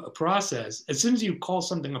name a process, as soon as you call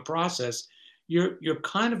something a process, you're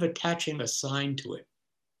kind of attaching a sign to it.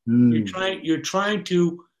 When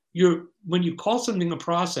you call something a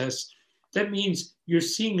process, that means you're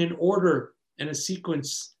seeing an order and a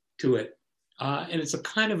sequence to it, and it's a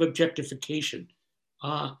kind of objectification.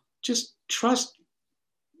 Just trust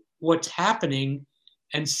what's happening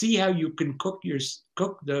and see how you can cook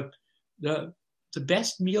the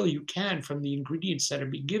best meal you can from the ingredients that are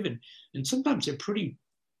being given. And sometimes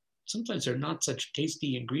they're not such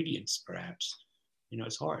tasty ingredients, perhaps.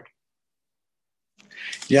 It's hard.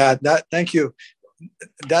 Yeah, thank you.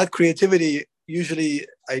 That creativity, usually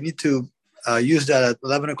I need to use that at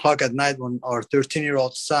 11 o'clock at night when our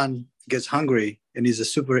 13-year-old son gets hungry and he's a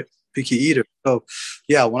super picky eater. So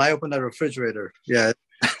yeah, when I open that refrigerator, yeah.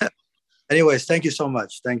 Anyways, thank you so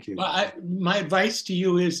much. Thank you. Well, my advice to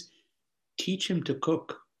you is teach him to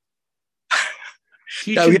cook.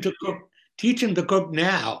 Teach him to cook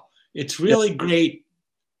now. It's really great.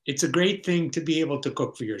 It's a great thing to be able to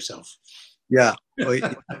cook for yourself. Yeah.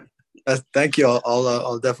 Thank you.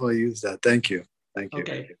 I'll definitely use that. Thank you. Thank you.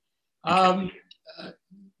 Okay.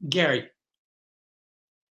 Gary.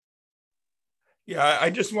 Yeah, I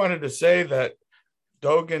just wanted to say that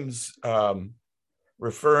Dogen's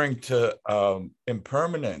referring to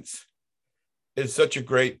impermanence is such a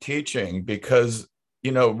great teaching because,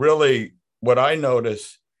 really what I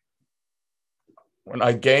notice when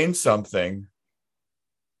I gain something,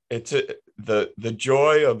 it's the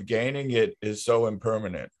joy of gaining it is so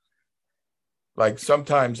impermanent. Like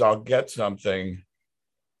sometimes I'll get something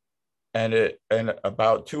and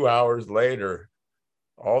about 2 hours later,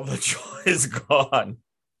 all the joy is gone.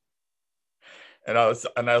 And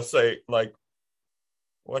I'll say, like,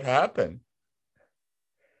 what happened?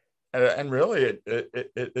 And really,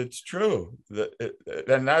 it's true.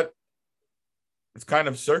 And that it's kind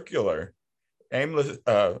of circular. Aimlessness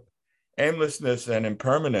and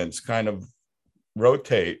impermanence kind of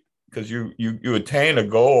rotate because you attain a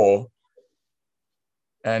goal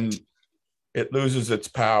and it loses its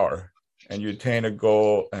power, and you attain a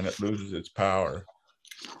goal and it loses its power.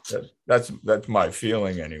 That's my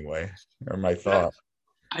feeling anyway, or my thought.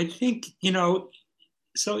 I think,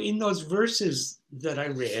 so in those verses that I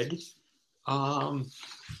read, let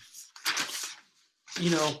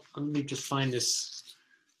me just find this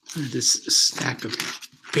stack of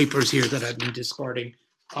papers here that I've been discarding.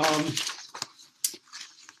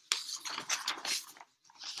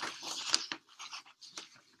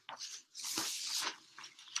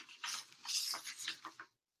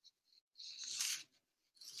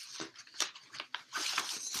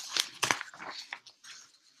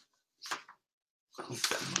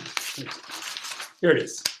 Here it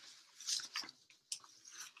is.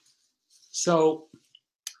 So,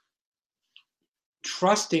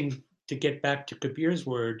 trusting, to get back to Kabir's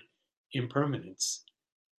word, impermanence.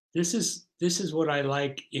 This is what I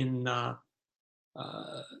like in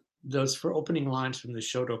those for opening lines from the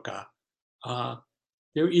Shodoka.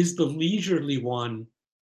 There is the leisurely one,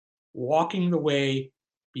 walking the way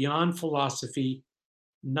beyond philosophy,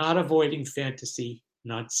 not avoiding fantasy,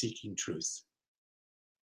 not seeking truth.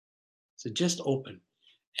 So just open.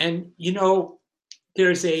 And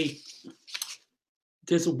there's a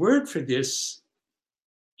word for this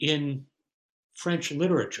in French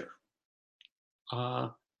literature,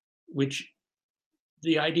 which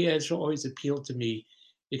the idea has always appealed to me.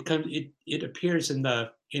 It appears in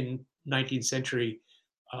 19th century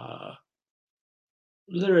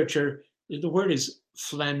literature. The word is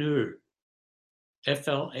flaneur,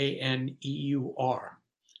 Flaneur.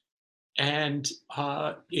 And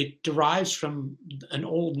it derives from an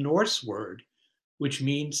Old Norse word, which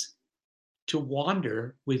means to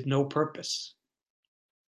wander with no purpose.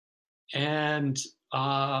 And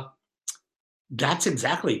that's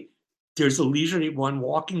exactly, there's a leisurely one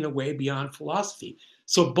walking the way beyond philosophy.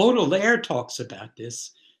 So Baudelaire talks about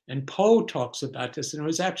this, and Poe talks about this, and it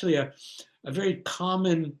was actually a very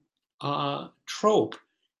common trope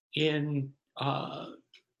in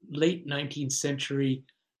late 19th century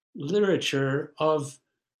literature of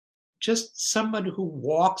just someone who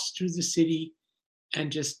walks through the city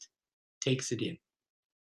and just takes it in.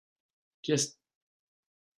 Just,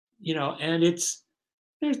 you know, and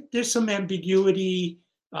there's some ambiguity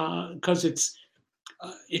because it's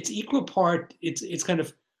equal part, it's kind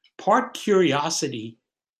of part curiosity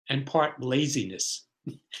and part laziness,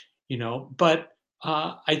 you know. But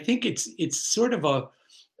I think it's sort of a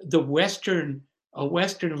Western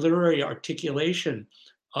literary articulation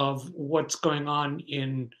of what's going on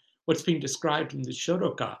in what's being described in the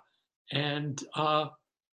Shodoka. And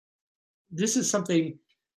this is something,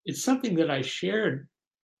 it's something that I shared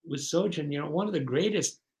with Sojin. You know, one of the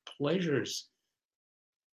greatest pleasures,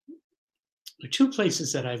 the two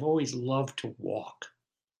places that I've always loved to walk,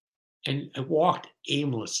 and I walked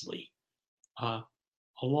aimlessly,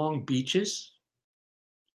 along beaches,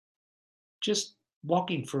 just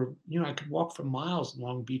walking for, you know, I could walk for miles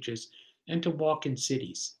along beaches, and to walk in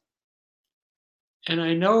cities. And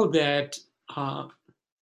I know that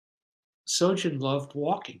Sojin loved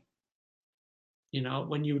walking. You know,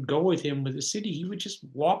 when you would go with him with the city, he would just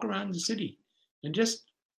walk around the city and just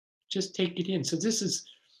take it in. So this is,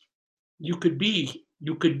 you could be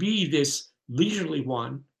this leisurely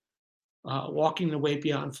one, walking the way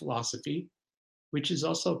beyond philosophy, which is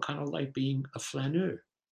also kind of like being a flaneur.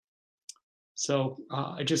 So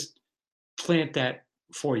I just plant that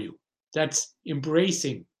for you. That's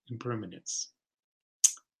embracing impermanence.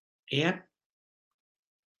 Anne?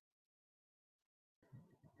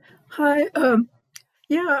 Hi.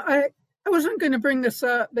 Yeah, I wasn't going to bring this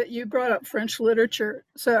up, but you brought up French literature,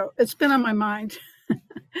 so it's been on my mind.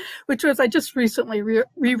 Which was, I just recently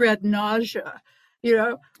reread Nausea, you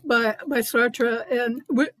know, by Sartre, and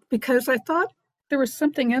because I thought there was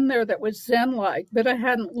something in there that was Zen-like, but I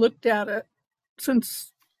hadn't looked at it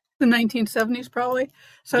since the 1970s, probably.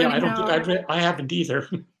 So yeah, anyhow, I don't think I haven't either.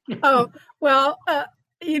 Oh, well,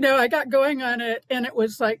 you know, I got going on it, and it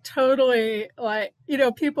was like totally like, you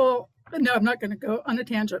know, people. No, I'm not going to go on a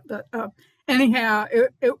tangent, but anyhow,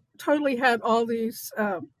 it totally had all these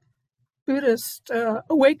Buddhist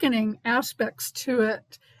awakening aspects to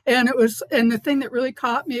it. And it was, and the thing that really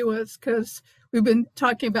caught me was, because we've been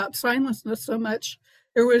talking about signlessness so much,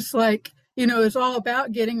 it was like, you know, it's all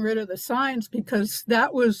about getting rid of the signs, because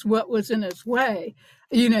that was what was in his way,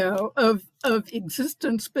 you know, of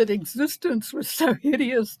existence. But existence was so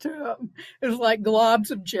hideous to him. It was like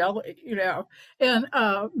globs of jelly, you know. And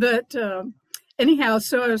anyhow,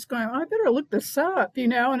 so I was going, I better look this up, you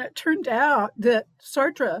know. And it turned out that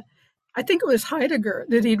Sartre, I think it was Heidegger,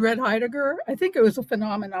 that he'd read Heidegger. I think it was a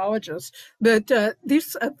phenomenologist, but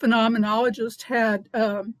these phenomenologists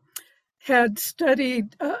had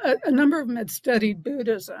studied, a number of them had studied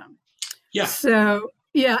Buddhism. Yeah. So,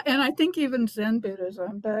 yeah, and I think even Zen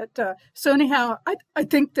Buddhism. But so anyhow, I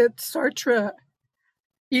think that Sartre,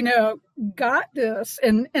 you know, got this.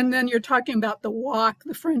 And then you're talking about the walk,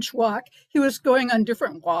 the French walk. He was going on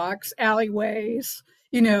different walks, alleyways,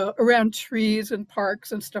 you know, around trees and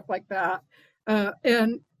parks and stuff like that.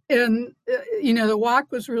 And you know, the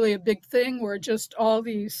walk was really a big thing, where just all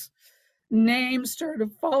these names started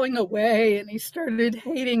falling away, and he started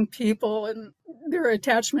hating people and their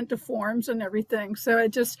attachment to forms and everything. So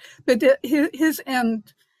it just, but his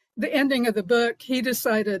end, the ending of the book, he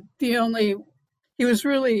decided he was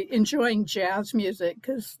really enjoying jazz music,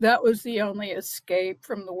 because that was the only escape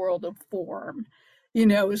from the world of form. You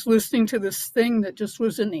know, was listening to this thing that just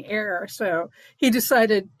was in the air. So he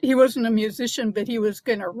decided he wasn't a musician, but he was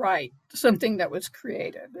going to write something that was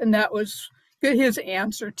creative. And that was his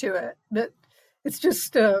answer to it. But it's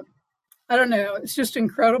just, I don't know, it's just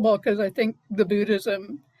incredible, because I think the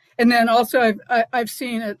Buddhism, and then also I've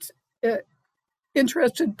seen it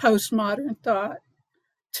interested postmodern thought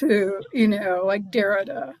to, you know, like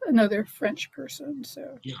Derrida, another French person.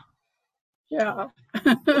 So yeah.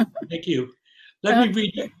 Thank you. Let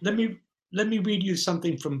me read you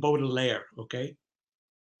something from Baudelaire, okay?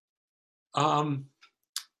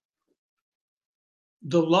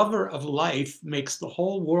 The lover of life makes the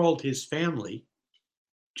whole world his family,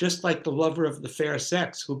 just like the lover of the fair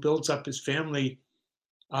sex, who builds up his family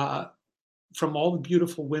from all the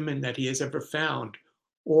beautiful women that he has ever found,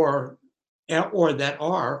 or that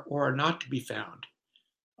are or are not to be found.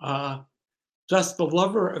 Thus, the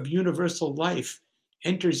lover of universal life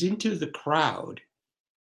enters into the crowd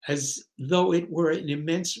as though it were an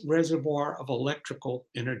immense reservoir of electrical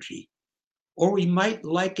energy. Or we might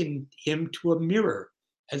liken him to a mirror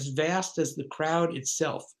as vast as the crowd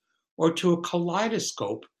itself, or to a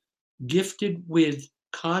kaleidoscope gifted with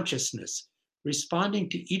consciousness, responding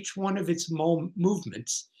to each one of its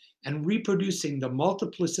movements and reproducing the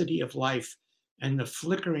multiplicity of life and the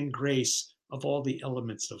flickering grace of all the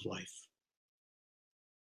elements of life.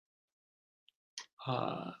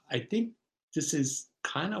 I think this is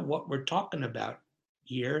kind of what we're talking about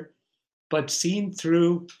here, but seen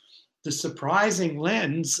through the surprising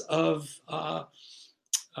lens of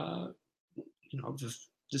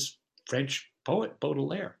this French poet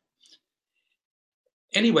Baudelaire.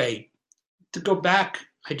 Anyway, to go back,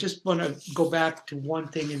 I just want to go back to one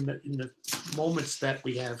thing in the moments that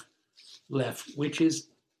we have left, which is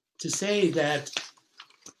to say that,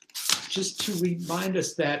 just to remind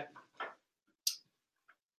us that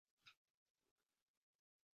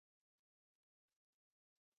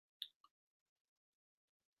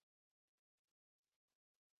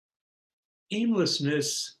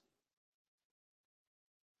aimlessness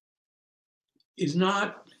is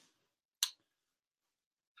not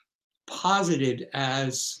posited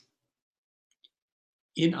as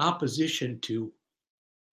in opposition to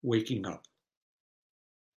waking up.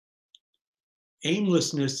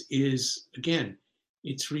 Aimlessness is, again,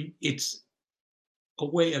 it's a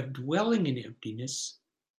way of dwelling in emptiness,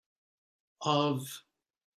 of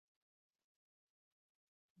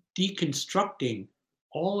deconstructing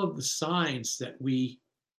all of the signs that we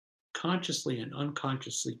consciously and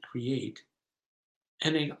unconsciously create,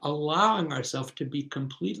 and allowing ourselves to be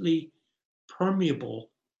completely permeable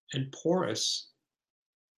and porous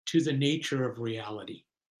to the nature of reality.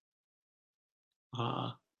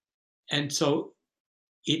 And so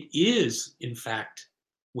it is, in fact,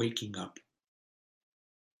 waking up.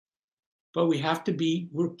 But we have to be,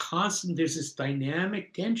 we're constant, there's this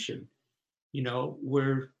dynamic tension,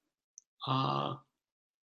 where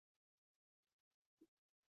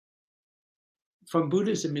from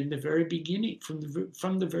Buddhism in the very beginning, from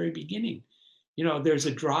the very beginning, there's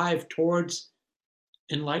a drive towards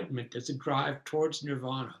enlightenment, there's a drive towards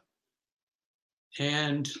nirvana.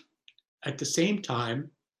 And at the same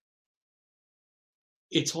time,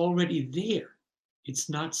 it's already there. It's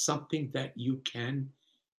not something that you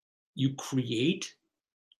create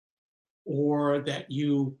or that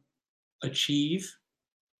you achieve.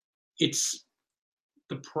 It's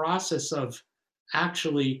the process of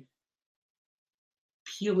actually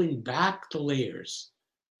peeling back the layers,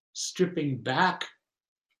 stripping back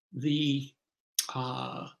the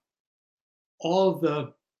all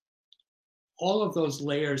of those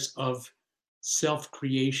layers of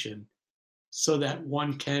self-creation, so that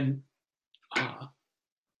one can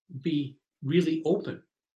be really open.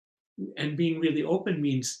 And being really open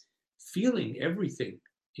means feeling everything,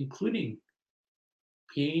 including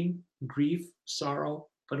pain, grief, sorrow,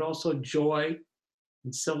 but also joy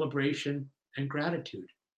and celebration and gratitude.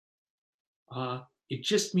 It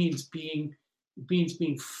just means being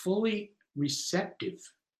fully receptive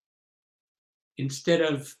instead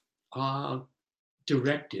of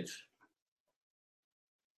directive.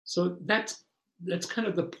 So that's kind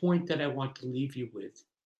of the point that I want to leave you with.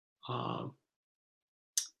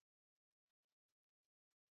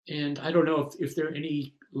 And I don't know if there are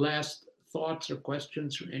any last thoughts or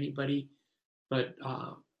questions from anybody, but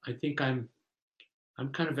I think I'm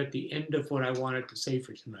kind of at the end of what I wanted to say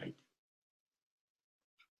for tonight.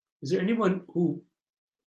 Is there anyone who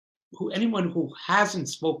hasn't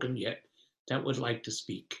spoken yet that would like to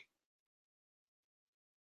speak?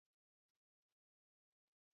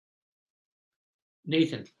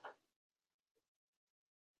 Nathan.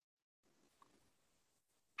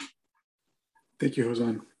 Thank you,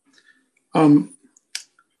 Hozan.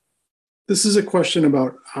 This is a question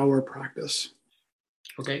about our practice.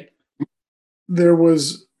 Okay. There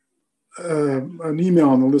was an email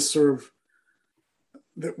on the listserv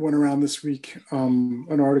that went around this week,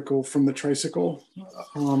 an article from the Tricycle.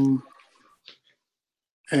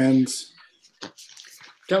 And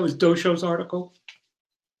that was Dosho's article?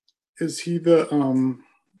 Is he the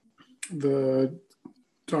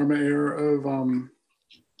Dharma heir of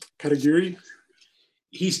Katagiri?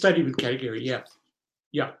 He studied with Katagiri, yeah.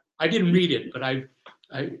 Yeah, I didn't read it, but I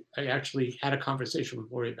actually had a conversation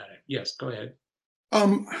with Lori about it. Yes, go ahead.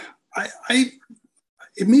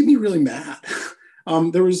 It made me really mad.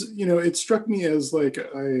 There was, it struck me as like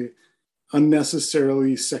a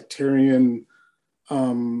unnecessarily sectarian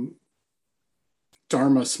Dharma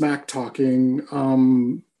smack talking,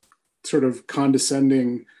 sort of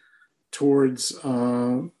condescending towards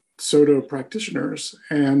Soto practitioners.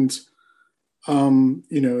 And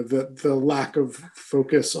the lack of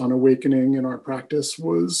focus on awakening in our practice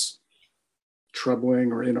was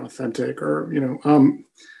troubling or inauthentic, or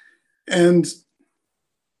and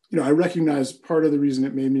I recognize part of the reason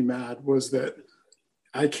it made me mad was that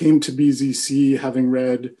I came to BZC having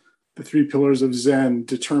read The Three Pillars of Zen,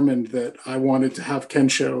 determined that I wanted to have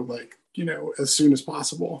Kensho as soon as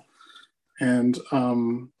possible. And,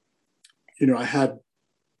 I had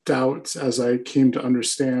doubts as I came to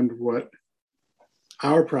understand what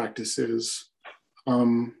our practice is.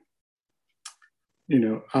 I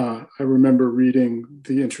remember rereading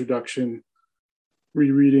the introduction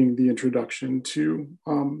to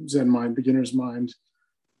Zen Mind, Beginner's Mind,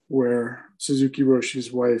 where Suzuki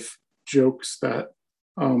Roshi's wife jokes that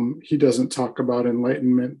he doesn't talk about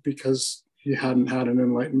enlightenment because he hadn't had an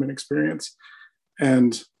enlightenment experience.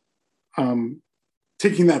 And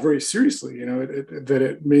taking that very seriously, that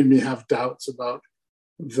it made me have doubts about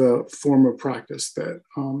the form of practice that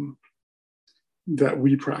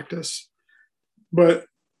we practice. But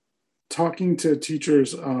talking to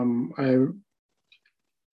teachers, I've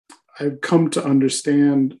come to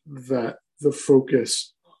understand that the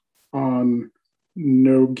focus on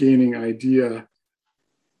no gaining idea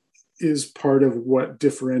is part of what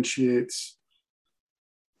differentiates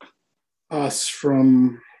us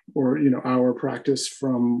from, or our practice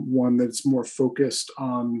from one that's more focused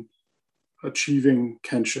on achieving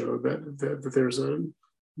Kensho, that there's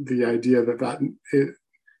the idea that it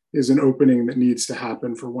is an opening that needs to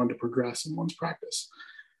happen for one to progress in one's practice.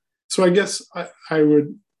 So I guess I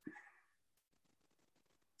would,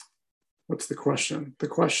 what's the question? The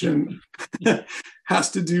question has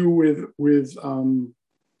to do with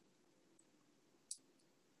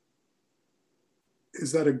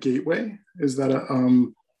is that a gateway? Is that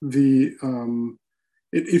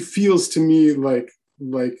it feels to me like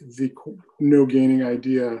the no gaining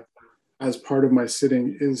idea as part of my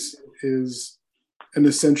sitting is an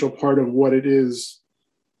essential part of what it is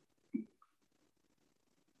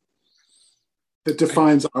that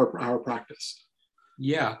defines our practice.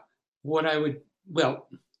 Yeah. I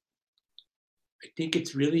think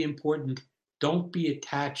it's really important. Don't be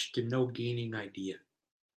attached to no gaining idea.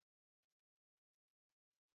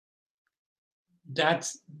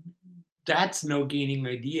 That's no gaining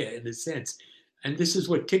idea in a sense. And this is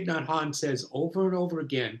what Thich Nhat Hanh says over and over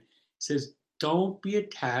again. He says, don't be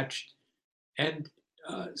attached. And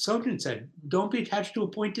Sojun said, don't be attached to a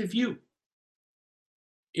point of view.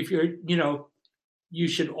 If you're, you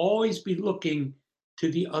should always be looking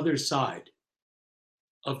to the other side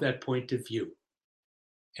of that point of view.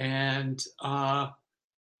 And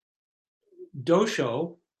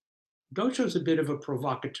Dosho's a bit of a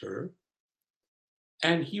provocateur.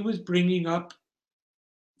 And he was bringing up,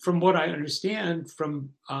 from what I understand, from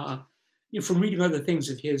reading other things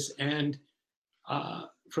of his and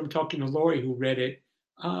from talking to Lori, who read it,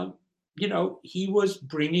 he was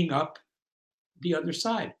bringing up the other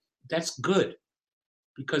side. That's good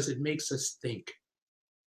because it makes us think.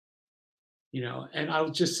 And I'll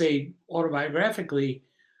just say autobiographically,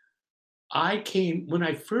 when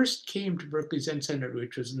I first came to Berkeley Zen Center,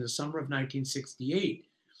 which was in the summer of 1968,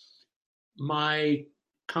 my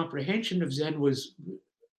comprehension of Zen was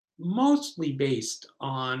mostly based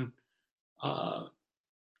on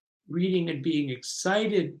reading and being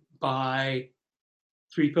excited by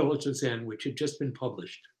Three Pillars of Zen, which had just been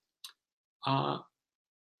published.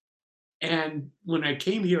 And when I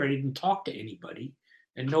came here, I didn't talk to anybody,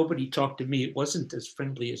 and nobody talked to me. It wasn't as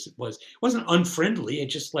friendly as it was. It wasn't unfriendly.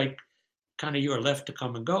 It's just like kind of you're left to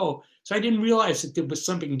come and go. So I didn't realize that there was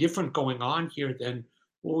something different going on here than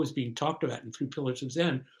what was being talked about in Three Pillars of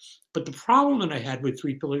Zen. But the problem that I had with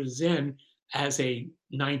Three Pillars of Zen as a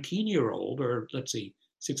 19-year-old, or let's see,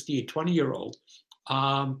 68, 20-year-old,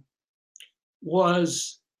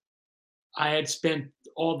 was I had spent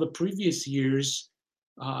all the previous years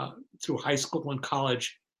through high school and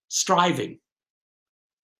college striving.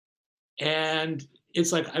 And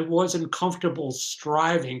it's like I wasn't comfortable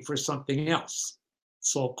striving for something else,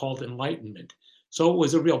 so-called enlightenment. So it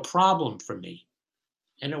was a real problem for me.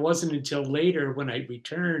 And it wasn't until later when I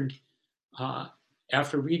returned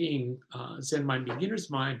after reading Zen Mind,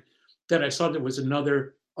 Beginner's Mind, that I saw there was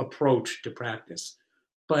another approach to practice.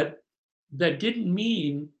 But that didn't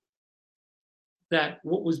mean that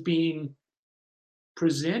what was being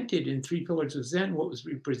presented in Three Pillars of Zen, what was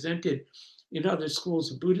being presented in other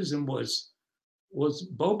schools of Buddhism was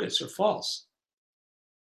bogus or false.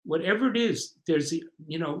 Whatever it is, there's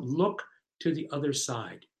look to the other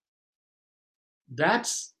side.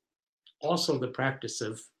 That's also the practice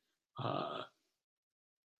of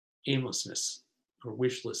aimlessness or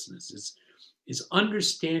wishlessness, is is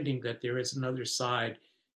understanding that there is another side.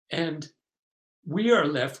 And we are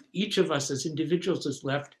left, each of us as individuals is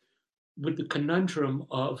left with the conundrum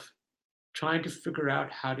of trying to figure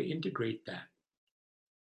out how to integrate that.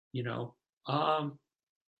 You know, a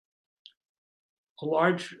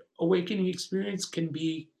large awakening experience can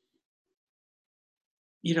be,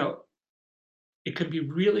 you know, it can be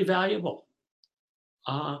really valuable.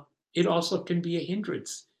 It also can be a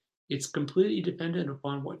hindrance. It's completely dependent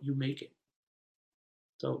upon what you make it.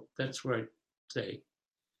 So that's what I'd say.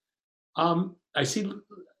 I see,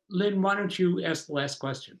 Lynn, why don't you ask the last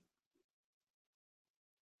question?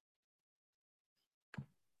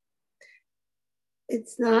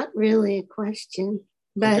 It's not really a question,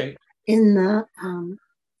 but Okay. in the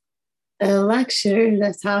lecture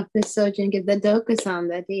that Hafiz Sojin gave, the Dokusan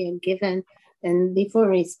that he had given, and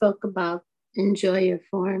before he spoke about enjoy your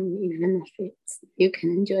form, even if you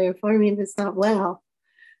can enjoy your form, even if it's not well.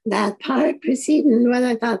 That part preceding what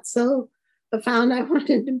I thought so profound, I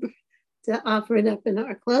wanted to offer it up in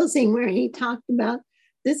our closing, where he talked about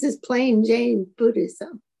this is plain Jane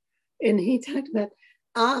Buddhism. And he talked about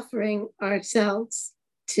offering ourselves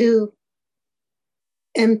to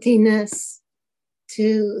emptiness,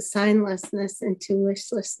 to signlessness, and to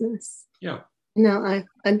wishlessness. Yeah. You know,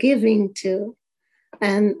 a giving to,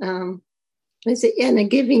 and a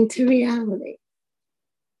giving to reality.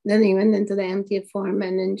 Then he went into the empty form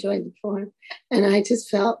and enjoyed the form. And I just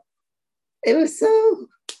felt it was so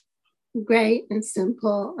great and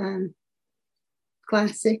simple and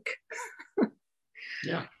classic.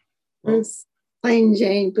 Yeah. Well, it's plain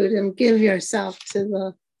Jane Buddhism. Give yourself to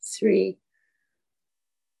the three.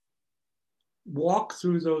 Walk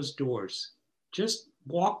through those doors. Just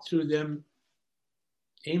walk through them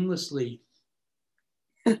aimlessly,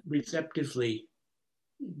 receptively,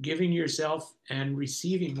 giving yourself and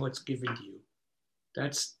receiving what's given to you.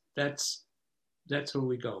 That's where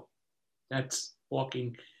we go. That's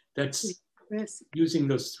walking. That's using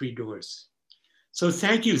those three doors. So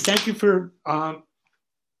thank you for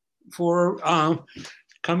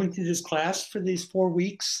coming to this class for these 4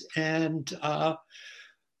 weeks, and I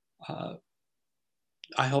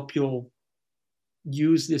hope you'll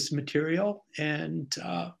use this material, and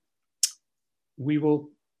we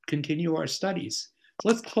will continue our studies.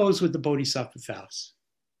 Let's close with the Bodhisattva vows.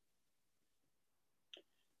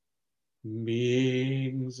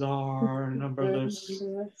 Beings are numberless.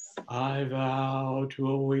 I vow to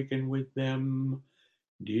awaken with them.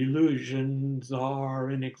 Delusions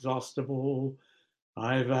are inexhaustible.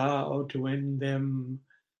 I vow to end them.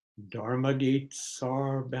 Dharma gates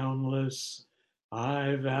are boundless.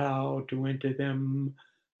 I vow to enter them.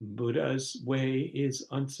 Buddha's way is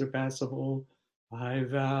unsurpassable. I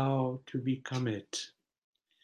vow to become it.